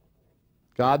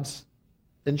 God's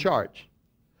in charge,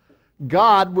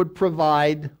 God would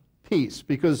provide peace.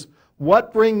 Because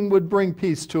what would bring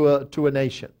peace to a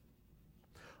nation?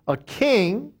 A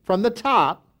king from the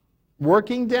top,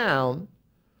 working down,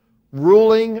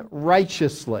 ruling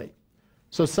righteously.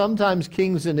 So sometimes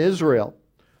kings in Israel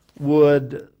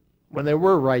would, when they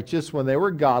were righteous, when they were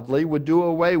godly, would do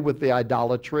away with the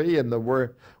idolatry and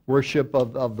the worship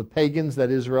of the pagans that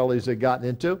Israelis had gotten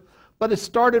into. But it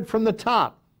started from the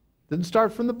top. Didn't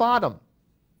start from the bottom.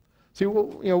 See,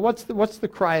 what's the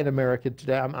cry in America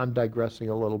today? I'm digressing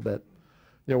a little bit.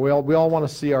 We all want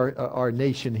to see our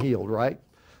nation healed, right?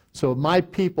 So my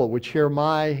people, which hear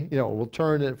will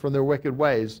turn it from their wicked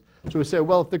ways. So we say,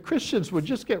 well, if the Christians would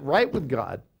just get right with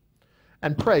God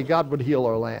and pray, God would heal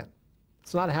our land.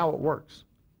 It's not how it works.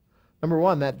 Number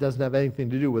one, that doesn't have anything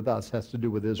to do with us. It has to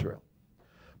do with Israel.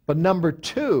 But number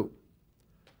two,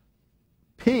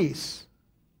 peace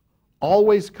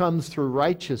always comes through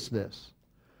righteousness.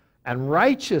 And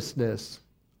righteousness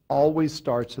always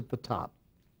starts at the top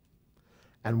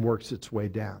and works its way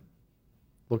down.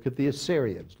 Look at the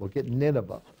Assyrians. Look at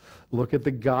Nineveh. Look at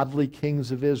the godly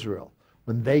kings of Israel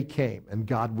when they came and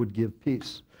God would give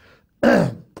peace.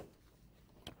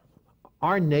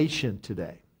 Our nation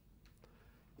today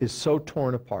is so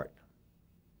torn apart.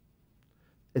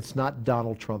 It's not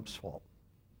Donald Trump's fault.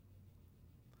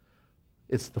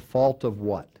 It's the fault of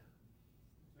what?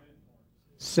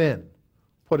 Sin.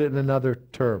 Put it in another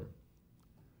term.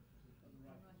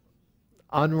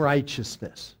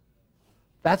 Unrighteousness.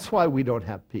 That's why we don't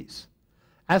have peace.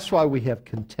 That's why we have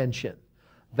contention.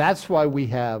 That's why we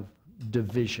have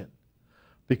division.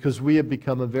 Because we have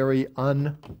become a very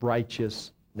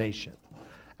unrighteous nation.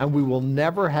 And we will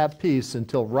never have peace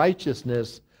until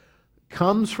righteousness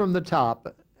comes from the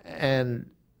top. And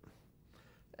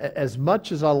as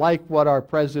much as I like what our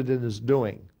president is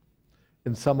doing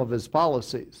in some of his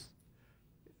policies,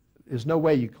 there's no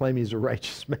way you claim he's a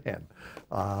righteous man.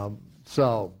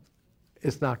 So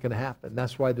it's not going to happen.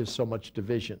 That's why there's so much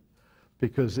division,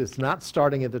 because it's not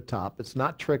starting at the top. It's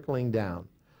not trickling down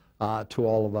to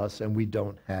all of us, and we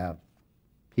don't have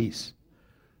peace.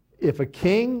 If a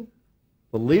king,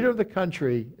 the leader of the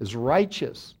country, is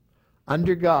righteous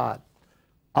under God,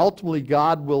 ultimately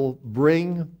God will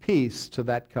bring peace to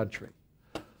that country.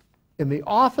 In the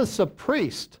office of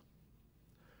priest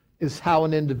is how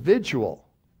an individual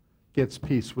gets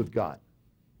peace with God.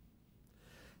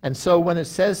 And so when it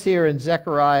says here in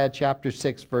Zechariah chapter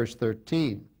 6, verse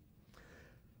 13,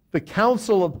 the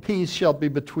counsel of peace shall be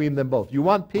between them both. You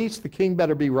want peace? The king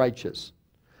better be righteous.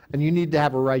 And you need to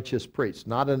have a righteous priest,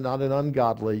 not an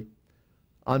ungodly,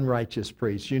 unrighteous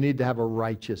priest. You need to have a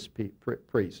righteous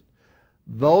priest.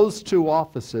 Those two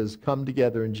offices come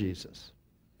together in Jesus.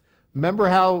 Remember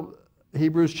how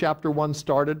Hebrews chapter 1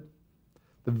 started?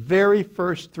 The very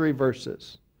first 3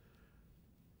 verses.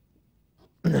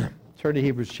 Turn to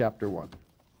Hebrews chapter 1.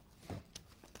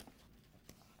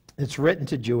 It's written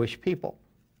to Jewish people.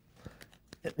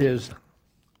 It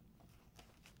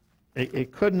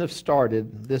couldn't have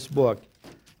started, this book,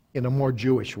 in a more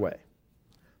Jewish way.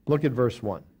 Look at verse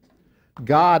 1.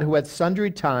 God, who at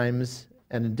sundry times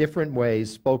and in different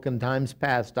ways spoken times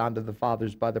past unto the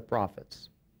fathers by the prophets,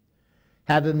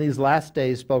 hath in these last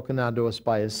days spoken unto us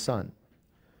by his Son,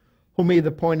 whom he hath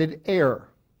appointed heir.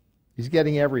 He's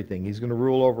getting everything. He's going to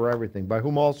rule over everything, by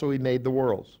whom also he made the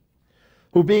worlds,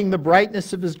 who being the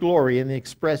brightness of his glory and the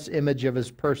express image of his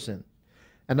person,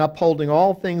 and upholding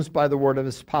all things by the word of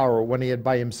his power, when he had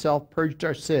by himself purged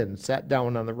our sins, sat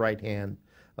down on the right hand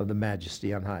of the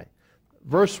majesty on high.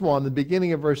 Verse 1, the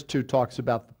beginning of verse 2, talks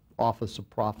about the office of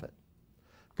prophet.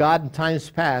 God in times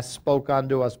past spoke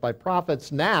unto us by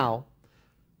prophets. Now,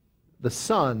 the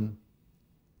Son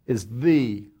is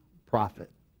the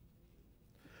prophet.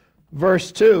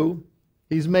 Verse 2,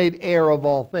 he's made heir of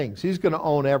all things. He's going to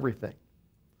own everything.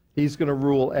 He's going to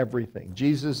rule everything.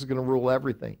 Jesus is going to rule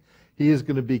everything. He is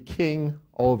going to be king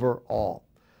over all.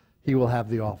 He will have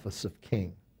the office of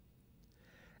king.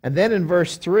 And then in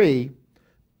verse 3,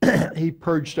 he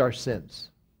purged our sins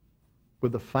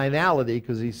with the finality,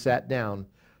 because he sat down.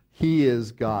 He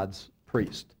is God's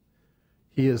priest.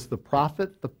 He is the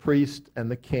prophet, the priest, and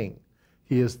the king.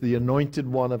 He is the anointed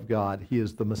one of God. He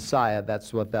is the Messiah.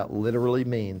 That's what that literally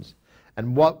means.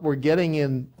 And what we're getting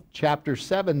in chapter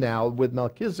 7 now with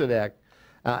Melchizedek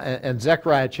and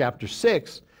Zechariah chapter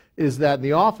 6 is that in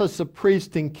the office of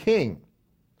priest and king,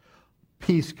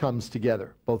 peace comes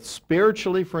together, both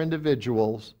spiritually for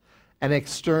individuals and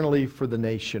externally for the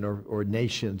nation, or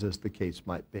nations as the case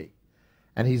might be.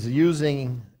 And he's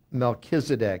using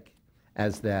Melchizedek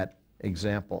as that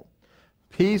example.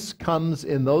 Peace comes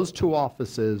in those two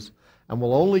offices and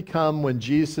will only come when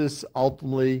Jesus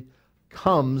ultimately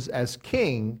comes as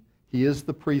king. He is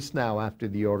the priest now after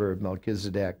the order of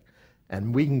Melchizedek,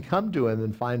 and we can come to him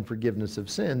and find forgiveness of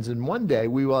sins. And one day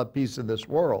we will have peace in this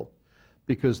world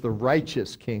because the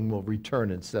righteous king will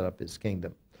return and set up his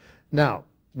kingdom. Now,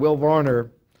 Will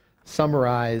Varner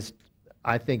summarized,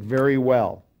 I think, very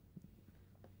well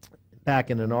back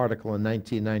in an article in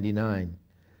 1999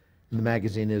 in the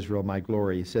magazine Israel, My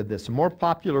Glory. He said this: a more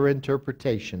popular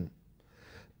interpretation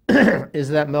is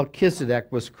that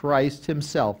Melchizedek was Christ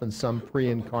himself in some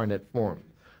pre-incarnate form.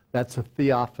 That's a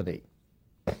theophany.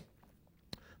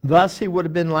 Thus, he would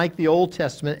have been like the Old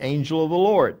Testament angel of the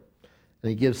Lord. And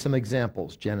he gives some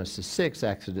examples: Genesis 6,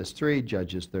 Exodus 3,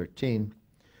 Judges 13.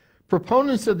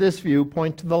 Proponents of this view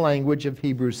point to the language of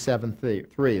Hebrews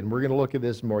 7:3, and we're going to look at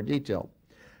this in more detail.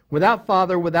 Without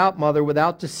father, without mother,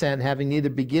 without descent, having neither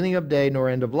beginning of day nor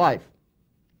end of life.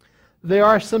 There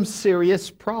are some serious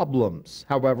problems,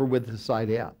 however, with this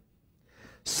idea.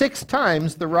 6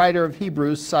 times the writer of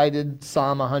Hebrews cited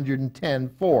Psalm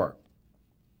 110:4.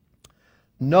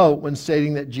 Note, when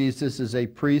stating that Jesus is a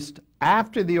priest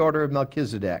after the order of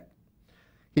Melchizedek,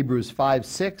 Hebrews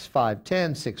 5:6,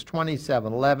 5:10, 6:20,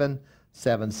 7:11,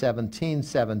 7:17,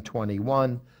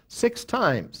 7:21, 6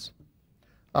 times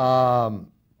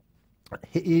Psalm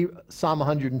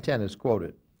 110 is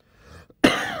quoted.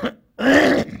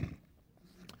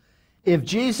 If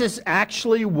Jesus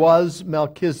actually was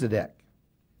Melchizedek,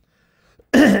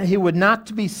 he would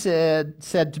not be said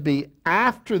to be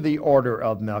after the order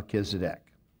of Melchizedek.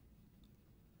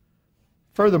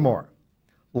 Furthermore,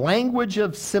 language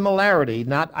of similarity,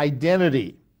 not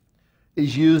identity,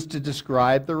 is used to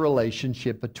describe the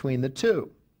relationship between the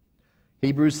two.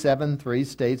 Hebrews 7:3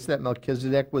 states that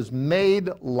Melchizedek was made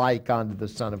like unto the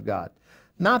Son of God,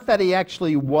 not that he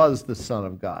actually was the Son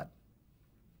of God.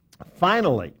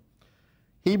 Finally,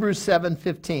 Hebrews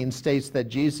 7:15 states that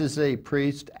Jesus is a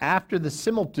priest after the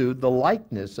similitude, the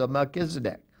likeness of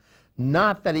Melchizedek,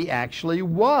 not that he actually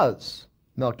was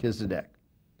Melchizedek.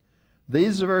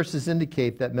 These verses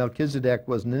indicate that Melchizedek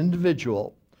was an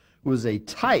individual who was a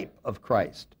type of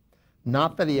Christ,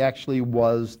 not that he actually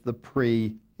was the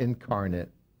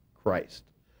pre-incarnate Christ.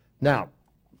 Now,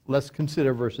 let's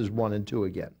consider verses 1 and 2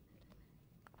 again.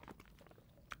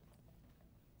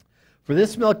 For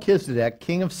this Melchizedek,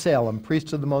 king of Salem,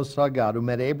 priest of the Most High God, who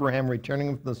met Abraham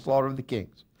returning from the slaughter of the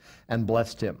kings, and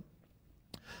blessed him,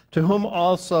 to whom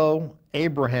also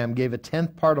Abraham gave a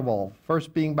 10th part of all,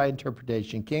 first being by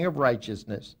interpretation king of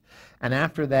righteousness, and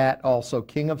after that also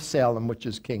king of Salem, which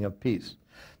is king of peace.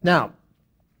 Now,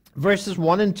 verses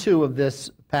 1 and 2 of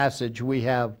this passage, we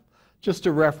have just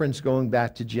a reference going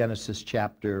back to Genesis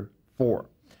chapter 4.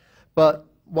 But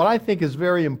what I think is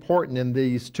very important in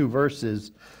these 2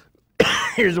 verses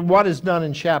here's what is done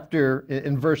in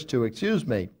verse 2,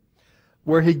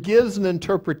 where he gives an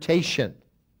interpretation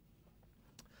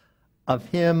of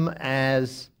him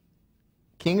as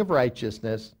king of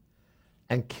righteousness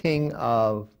and king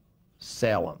of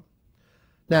Salem.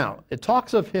 Now, it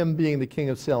talks of him being the king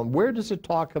of Salem. Where does it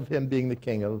talk of him being the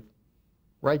king of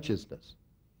righteousness?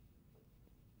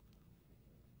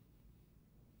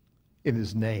 In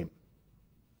his name.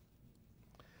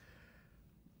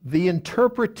 The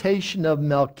interpretation of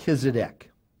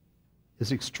Melchizedek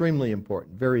is extremely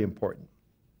important, very important.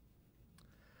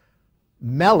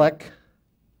 Melech,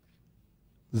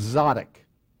 Zadok.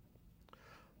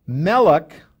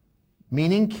 Melech,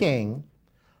 meaning king,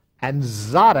 and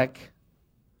Zadok,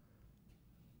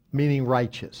 meaning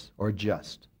righteous or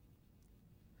just.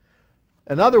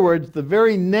 In other words, the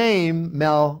very name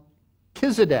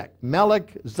Melchizedek,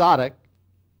 Melech Zadok,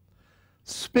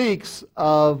 speaks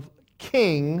of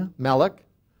king, Melech,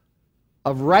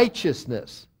 of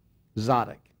righteousness,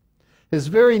 Zadok. His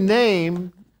very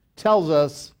name tells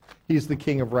us he's the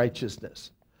king of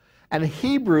righteousness. And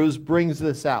Hebrews brings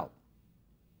this out.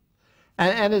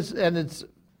 And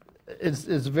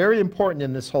it's very important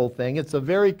in this whole thing. It's a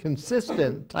very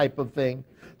consistent type of thing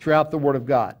throughout the Word of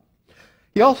God.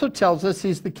 He also tells us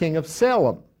he's the king of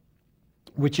Salem,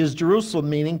 which is Jerusalem,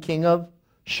 meaning king of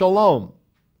shalom,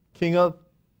 king of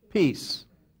peace.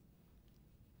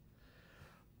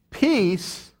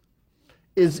 Peace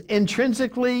is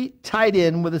intrinsically tied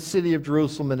in with the city of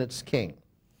Jerusalem and its king,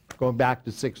 going back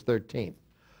to 6:13.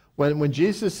 When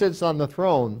Jesus sits on the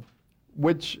throne,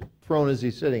 which throne is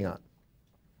he sitting on?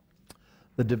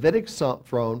 The Davidic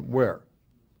throne, where?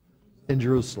 In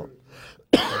Jerusalem.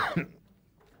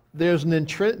 There's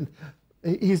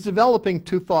he's developing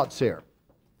two thoughts here.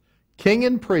 King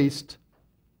and priest,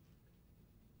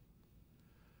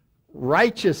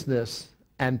 righteousness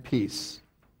and peace,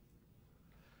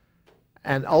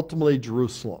 and ultimately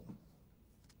Jerusalem.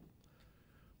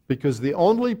 Because the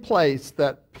only place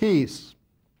that peace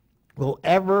will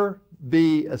ever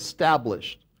be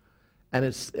established and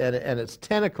its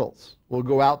tentacles will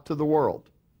go out to the world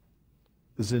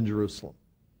is in Jerusalem.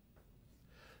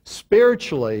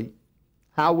 Spiritually,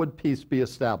 how would peace be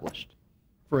established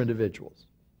for individuals?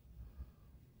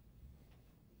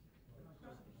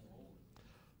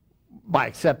 By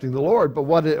accepting the Lord, but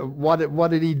what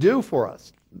did he do for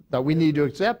us that we need to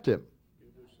accept him?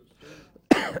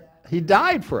 He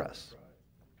died for us.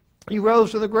 He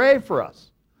rose from the grave for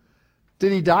us.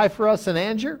 Did he die for us in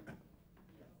Angier?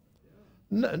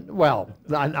 No, well,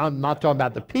 I'm not talking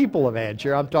about the people of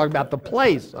Angier. I'm talking about the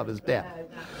place of his death.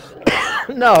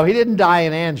 No, he didn't die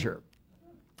in Angier.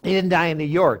 He didn't die in New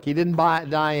York. He didn't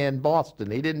die in Boston.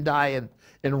 He didn't die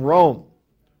in Rome.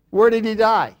 Where did he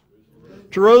die?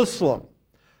 Jerusalem.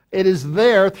 It is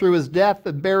there through his death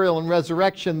and burial and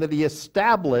resurrection that he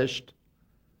established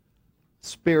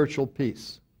spiritual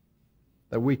peace,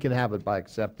 that we can have it by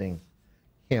accepting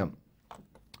him.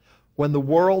 When the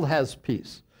world has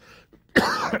peace,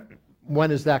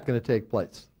 when is that going to take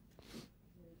place?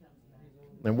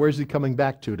 And where's he coming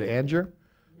back to? To Angier?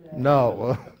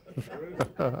 No.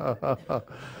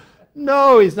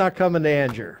 No, he's not coming to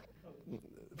Angier.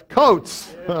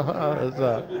 Coats.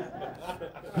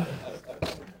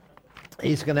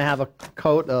 He's going to have a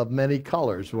coat of many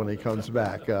colors when he comes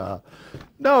back.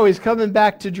 No, he's coming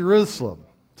back to Jerusalem.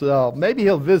 So maybe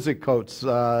he'll visit Coates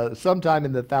sometime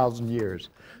in the 1,000 years.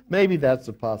 Maybe that's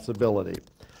a possibility.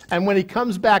 And when he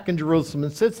comes back in Jerusalem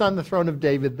and sits on the throne of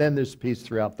David, then there's peace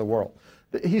throughout the world.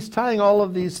 He's tying all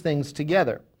of these things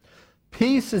together.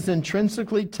 Peace is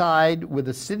intrinsically tied with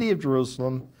the city of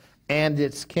Jerusalem and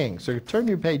its king. So turn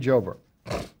your page over.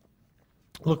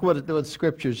 Look what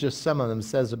Scriptures, just some of them,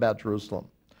 says about Jerusalem.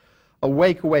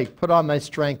 Awake, awake, put on thy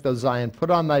strength, O Zion.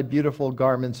 Put on thy beautiful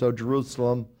garments, O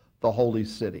Jerusalem, the holy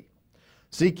city.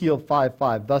 Ezekiel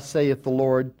 5:5, thus saith the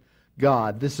Lord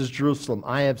God, this is Jerusalem.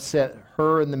 I have set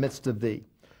her in the midst of thee,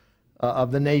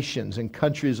 of the nations and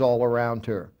countries all around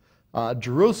her.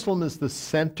 Jerusalem is the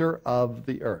center of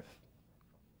the earth.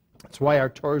 That's why our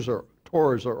tours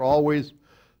are always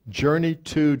journey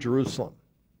to Jerusalem.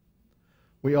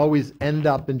 We always end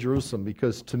up in Jerusalem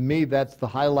because to me that's the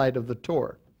highlight of the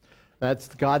tour. That's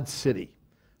God's city.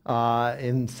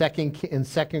 In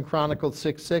 2 Chronicles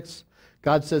 6:6,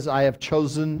 God says, I have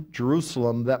chosen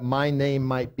Jerusalem that my name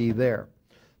might be there.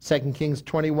 2 Kings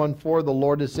 21:4, the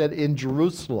Lord has said, in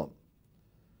Jerusalem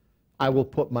I will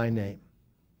put my name.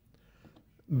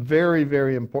 Very,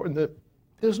 very important.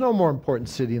 There's no more important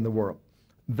city in the world.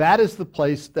 That is the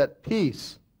place that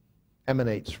peace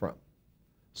emanates from.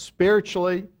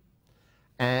 Spiritually,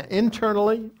 and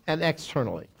internally and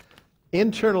externally.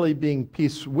 Internally being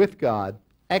peace with God,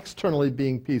 externally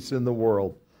being peace in the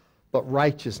world, but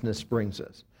righteousness brings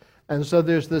us. And so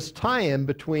there's this tie-in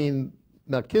between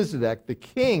Melchizedek, the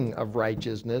king of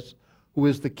righteousness, who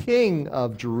is the king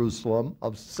of Jerusalem,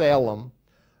 of Salem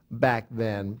back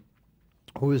then,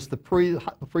 who is the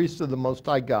priest of the Most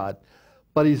High God,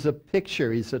 but he's a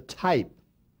picture, he's a type,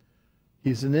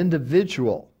 he's an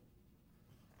individual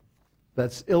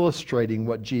that's illustrating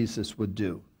what Jesus would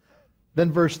do.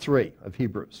 Then verse 3 of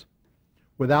Hebrews.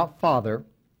 Without father,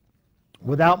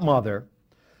 without mother,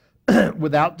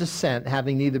 without descent,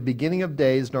 having neither beginning of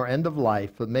days nor end of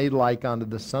life, but made like unto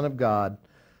the Son of God,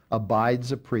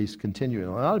 abides a priest continually.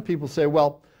 A lot of people say,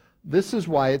 well, this is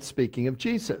why it's speaking of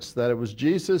Jesus, that it was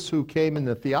Jesus who came in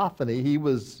the theophany. He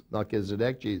was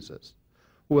Melchizedek, Jesus,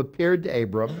 who appeared to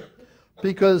Abram,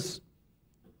 because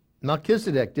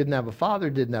Melchizedek didn't have a father,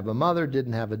 didn't have a mother,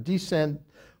 didn't have a descent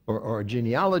or a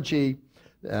genealogy,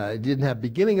 didn't have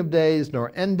beginning of days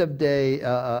nor end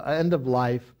of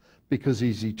life, because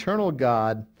he's eternal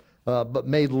God, but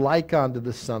made like unto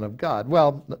the Son of God.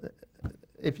 Well,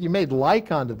 if you made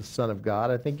like unto the Son of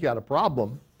God, I think you got a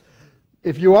problem,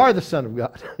 if you are the Son of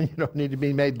God. You don't need to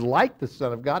be made like the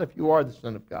Son of God if you are the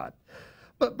Son of God.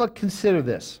 But consider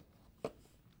this.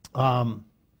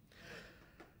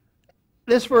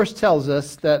 This verse tells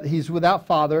us that he's without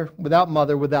father, without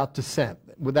mother, without descent,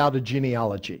 without a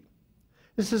genealogy.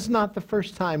 This is not the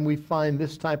first time we find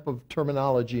this type of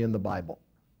terminology in the Bible.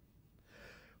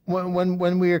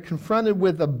 When we are confronted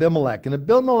with Abimelech, and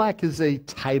Abimelech is a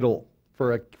title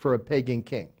for a pagan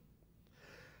king.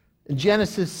 In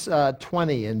Genesis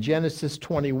 20 and Genesis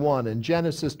 21 and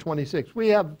Genesis 26, we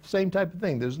have the same type of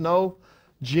thing. There's no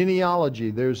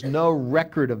genealogy. There's no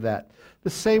record of that. The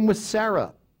same with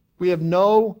Sarah. We have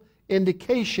no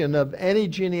indication of any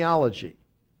genealogy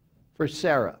for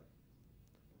Sarah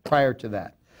prior to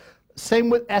that. Same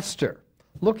with Esther.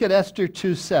 Look at Esther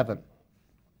 2:7.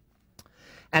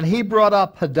 And he brought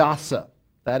up Hadassah,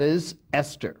 that is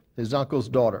Esther, his uncle's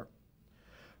daughter.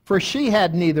 For she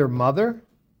had neither mother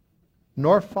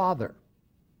nor father.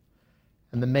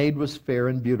 And the maid was fair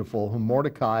and beautiful, whom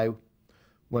Mordecai,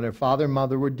 when her father and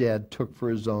mother were dead, took for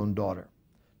his own daughter.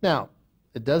 Now,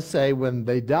 it does say when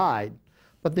they died,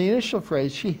 but the initial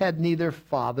phrase, she had neither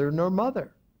father nor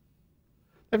mother.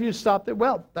 If you stop there,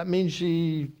 well, that means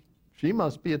she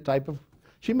must be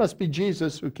she must be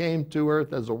Jesus who came to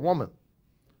earth as a woman.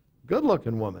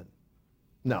 Good-looking woman.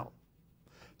 No.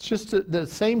 It's just the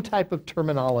same type of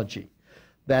terminology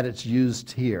that it's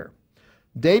used here.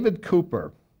 David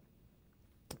Cooper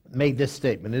made this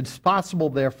statement. It's possible,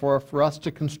 therefore, for us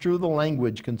to construe the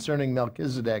language concerning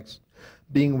Melchizedek's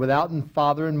being without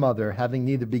father and mother, having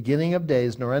neither beginning of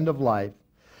days nor end of life,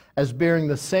 as bearing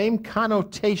the same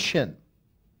connotation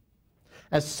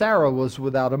as Sarah was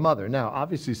without a mother. Now,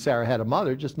 obviously Sarah had a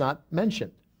mother, just not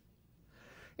mentioned.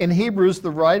 In Hebrews,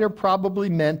 the writer probably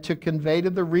meant to convey to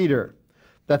the reader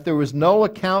that there was no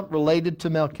account related to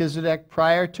Melchizedek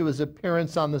prior to his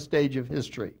appearance on the stage of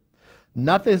history.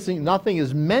 Nothing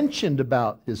is mentioned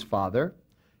about his father,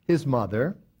 his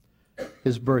mother,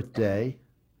 his birthday.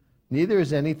 Neither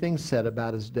is anything said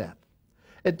about his death.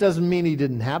 It doesn't mean he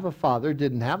didn't have a father,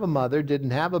 didn't have a mother,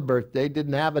 didn't have a birthday,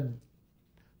 didn't have a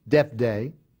death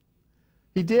day.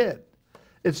 He did.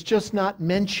 It's just not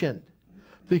mentioned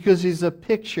because he's a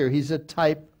picture, he's a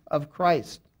type of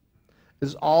Christ,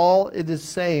 is all it is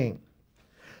saying.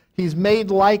 He's made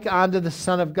like unto the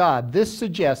Son of God. This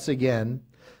suggests again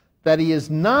that he is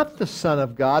not the Son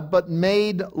of God, but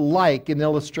made like, an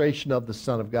illustration of the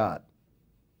Son of God.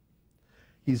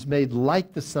 He's made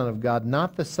like the Son of God,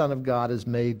 not the Son of God is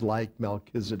made like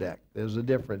Melchizedek. There's a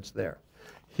difference there.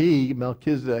 He,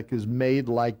 Melchizedek, is made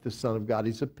like the Son of God.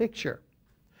 He's a picture.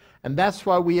 And that's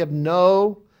why we have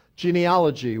no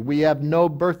genealogy. We have no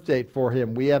birth date for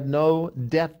him. We have no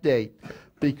death date,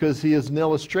 because he is an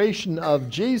illustration of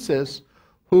Jesus,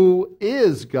 who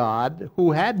is God,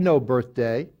 who had no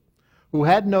birthday, who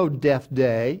had no death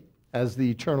day as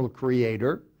the eternal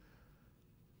creator.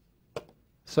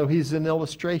 So he's an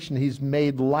illustration. He's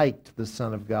made like the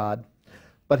Son of God,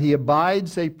 but he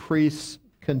abides a priest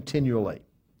continually.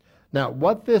 Now,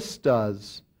 what this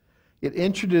does, it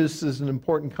introduces an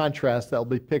important contrast that will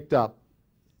be picked up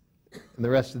in the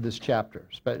rest of this chapter.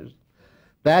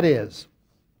 That is,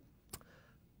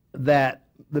 that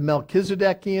the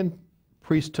Melchizedekian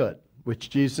priesthood, which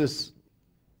Jesus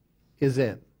is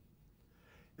in,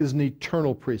 is an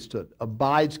eternal priesthood,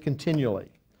 abides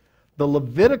continually. The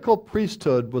Levitical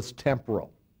priesthood was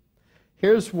temporal.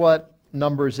 Here's what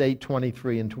Numbers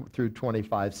 8:23 through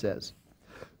 25 says.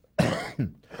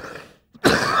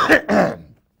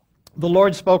 The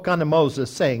Lord spoke unto Moses,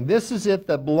 saying, This is it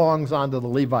that belongs unto the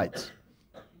Levites.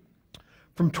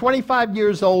 From 25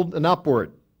 years old and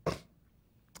upward,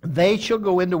 they shall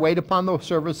go in to wait upon the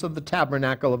service of the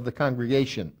tabernacle of the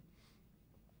congregation.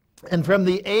 And from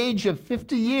the age of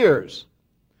 50 years,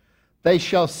 they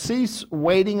shall cease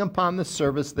waiting upon the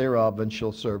service thereof, and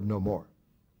shall serve no more.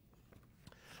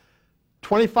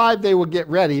 25, they would get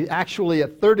ready. Actually,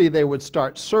 at 30, they would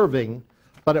start serving.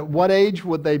 But at what age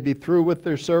would they be through with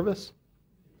their service?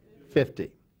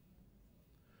 50.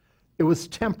 It was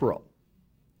temporal.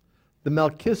 The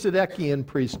Melchizedekian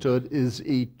priesthood is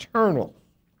eternal.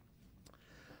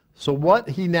 So what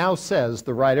he now says,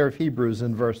 the writer of Hebrews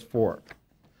in verse 4,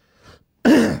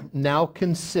 now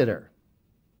consider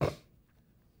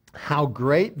how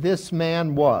great this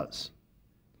man was,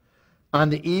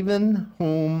 unto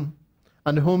whom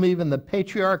even the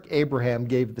patriarch Abraham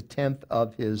gave the tenth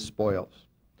of his spoils.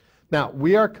 Now,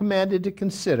 we are commanded to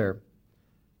consider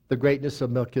the greatness of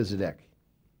Melchizedek.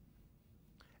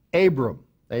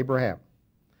 Abraham,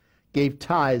 gave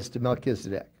tithes to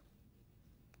Melchizedek.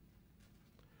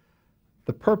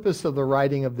 The purpose of the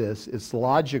writing of this is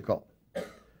logical.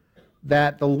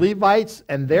 that the Levites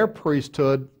and their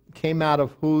priesthood came out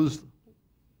of whose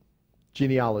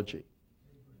genealogy?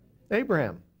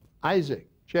 Abraham, Isaac,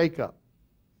 Jacob,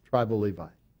 tribe of Levi.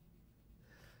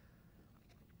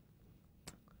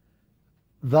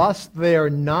 Thus, they are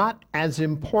not as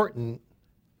important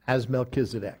as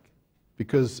Melchizedek,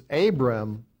 because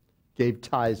Abram gave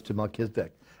tithes to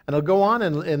Melchizedek. And it'll go on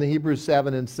in the Hebrews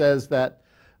 7 and says that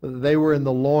they were in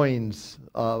the loins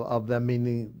of them,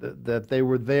 meaning that they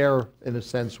were there, in a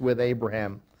sense, with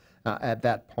Abraham at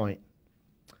that point.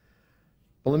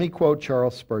 But let me quote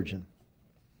Charles Spurgeon.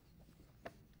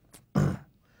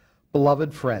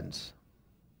 Beloved friends,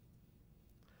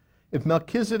 if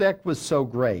Melchizedek was so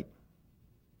great,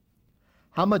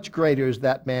 how much greater is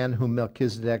that man whom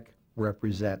Melchizedek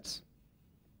represents?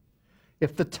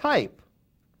 If the type,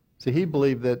 see, he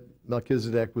believed that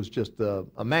Melchizedek was just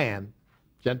a man,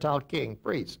 Gentile king,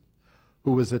 priest,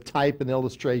 who was a type and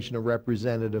illustration, a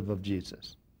representative of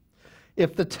Jesus.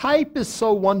 If the type is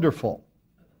so wonderful,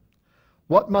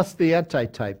 what must the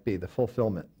antitype be, the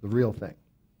fulfillment, the real thing?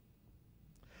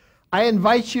 I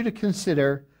invite you to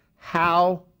consider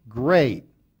how great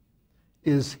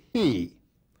is he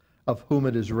of whom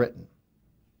it is written.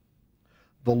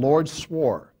 The Lord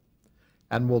swore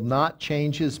and will not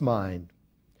change his mind.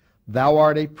 Thou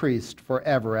art a priest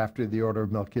forever after the order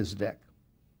of Melchizedek.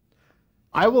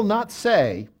 I will not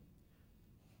say,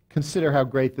 consider how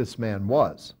great this man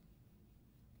was.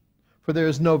 For there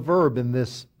is no verb in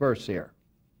this verse here.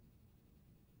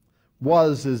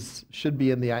 Should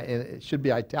be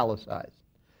italicized.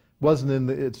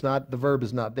 The verb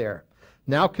is not there.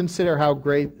 Now consider how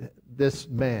great this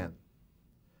man.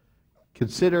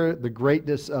 Consider the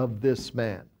greatness of this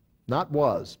man. Not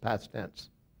was, past tense.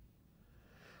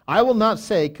 I will not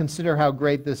say, consider how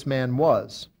great this man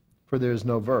was, for there is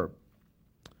no verb.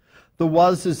 The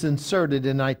was is inserted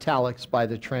in italics by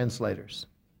the translators.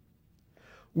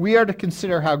 We are to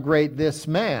consider how great this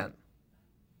man.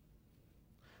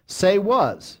 Say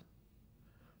was.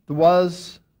 The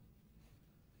was,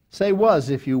 say was,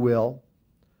 if you will,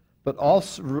 but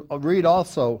also read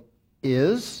also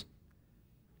is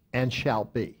and shall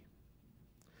be.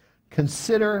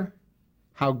 Consider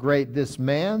how great this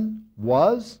man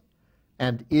was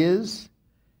and is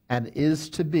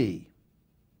to be,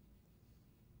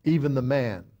 even the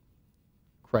man,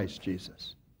 Christ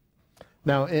Jesus.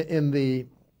 Now, in the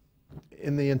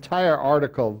entire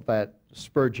article that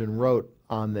Spurgeon wrote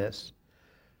on this,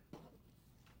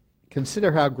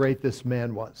 consider how great this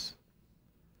man was.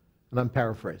 And I'm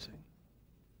paraphrasing.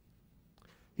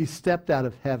 He stepped out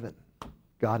of heaven,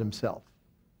 God himself,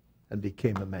 and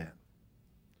became a man.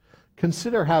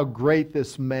 Consider how great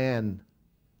this man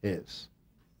is,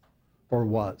 or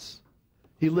was.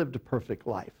 He lived a perfect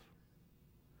life.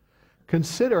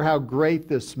 Consider how great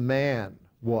this man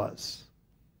was.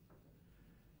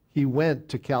 He went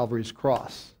to Calvary's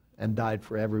cross and died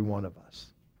for every one of us.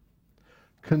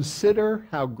 Consider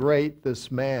how great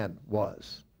this man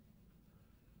was,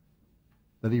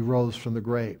 that he rose from the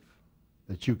grave,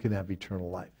 that you can have eternal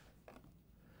life.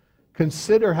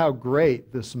 Consider how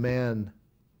great this man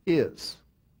is,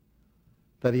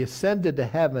 that he ascended to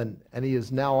heaven and he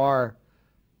is now our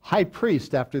high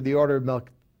priest after the order of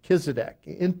Melchizedek,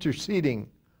 interceding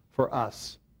for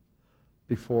us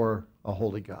before a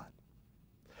holy God.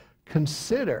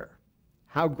 Consider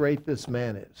how great this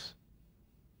man is,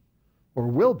 or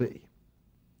will be,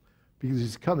 because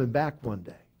he's coming back one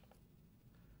day.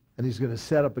 And he's going to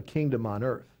set up a kingdom on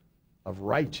earth of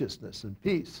righteousness and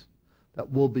peace that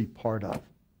we'll be part of.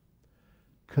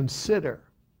 Consider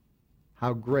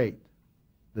how great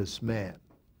this man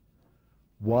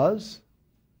was,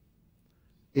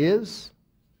 is,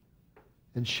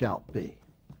 and shall be.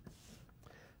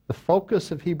 The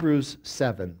focus of Hebrews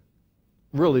 7,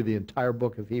 really the entire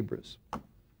book of Hebrews,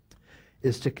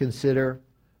 is to consider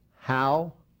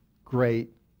how great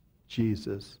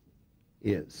Jesus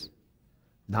is.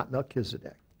 Not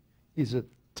Melchizedek. He's a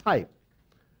type.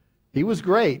 He was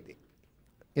great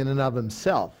in and of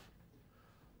himself,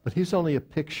 but he's only a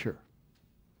picture.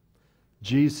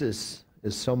 Jesus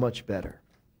is so much better.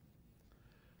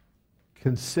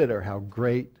 Consider how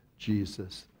great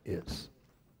Jesus is.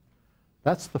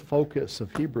 That's the focus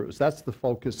of Hebrews. That's the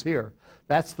focus here.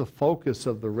 That's the focus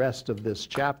of the rest of this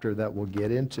chapter that we'll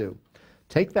get into.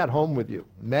 Take that home with you.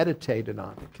 Meditate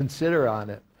on it. Consider on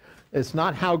it. It's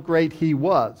not how great he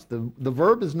was. The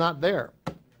verb is not there.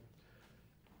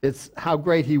 It's how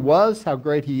great he was, how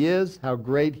great he is, how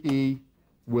great he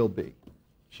will be,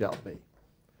 shall be.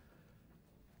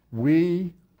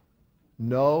 We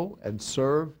know and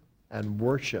serve and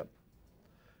worship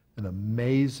an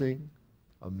amazing,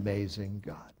 amazing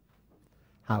God.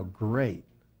 how great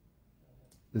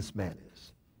this man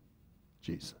is,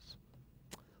 Jesus.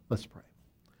 Let's pray.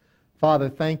 Father,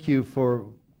 thank you for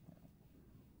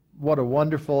what a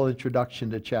wonderful introduction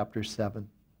to chapter 7.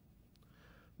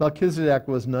 Melchizedek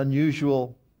was an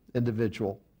unusual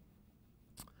individual,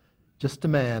 just a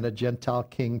man, a Gentile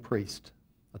king priest,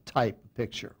 a type, a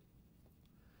picture.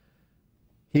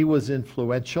 He was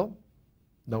influential,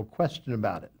 no question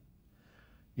about it.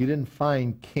 You didn't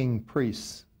find king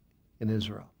priests in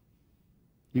Israel.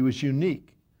 He was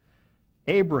unique.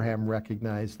 Abraham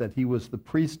recognized that he was the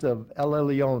priest of El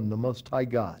Elyon, the Most High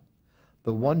God,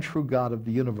 the one true God of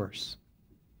the universe.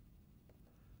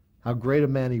 How great a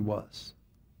man he was.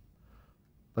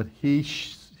 But he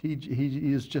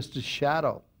is just a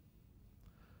shadow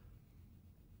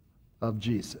of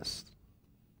Jesus.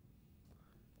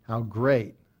 How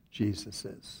great Jesus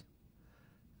is.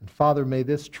 And Father, may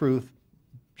this truth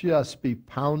just be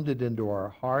pounded into our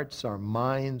hearts, our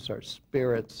minds, our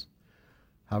spirits,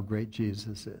 how great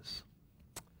Jesus is.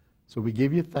 So we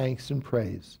give you thanks and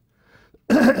praise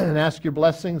and ask your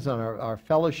blessings on our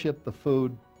fellowship, the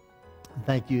food.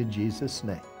 Thank you in Jesus'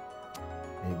 name.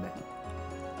 Amen.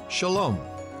 Shalom.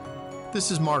 This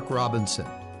is Mark Robinson,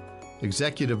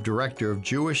 Executive Director of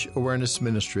Jewish Awareness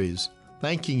Ministries,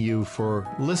 thanking you for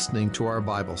listening to our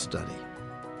Bible study.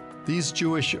 These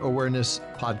Jewish Awareness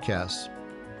podcasts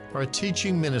are a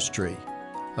teaching ministry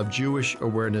of Jewish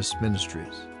Awareness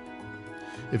Ministries.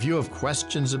 If you have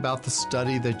questions about the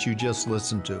study that you just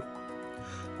listened to,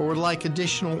 or would like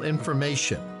additional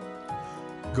information,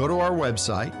 go to our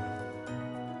website,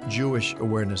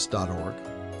 jewishawareness.org.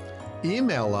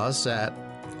 Email us at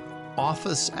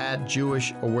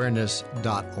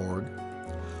office@jewishawareness.org,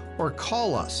 or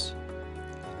call us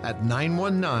at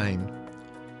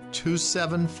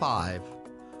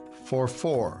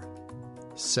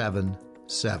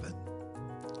 919-275-4477.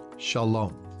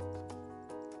 Shalom.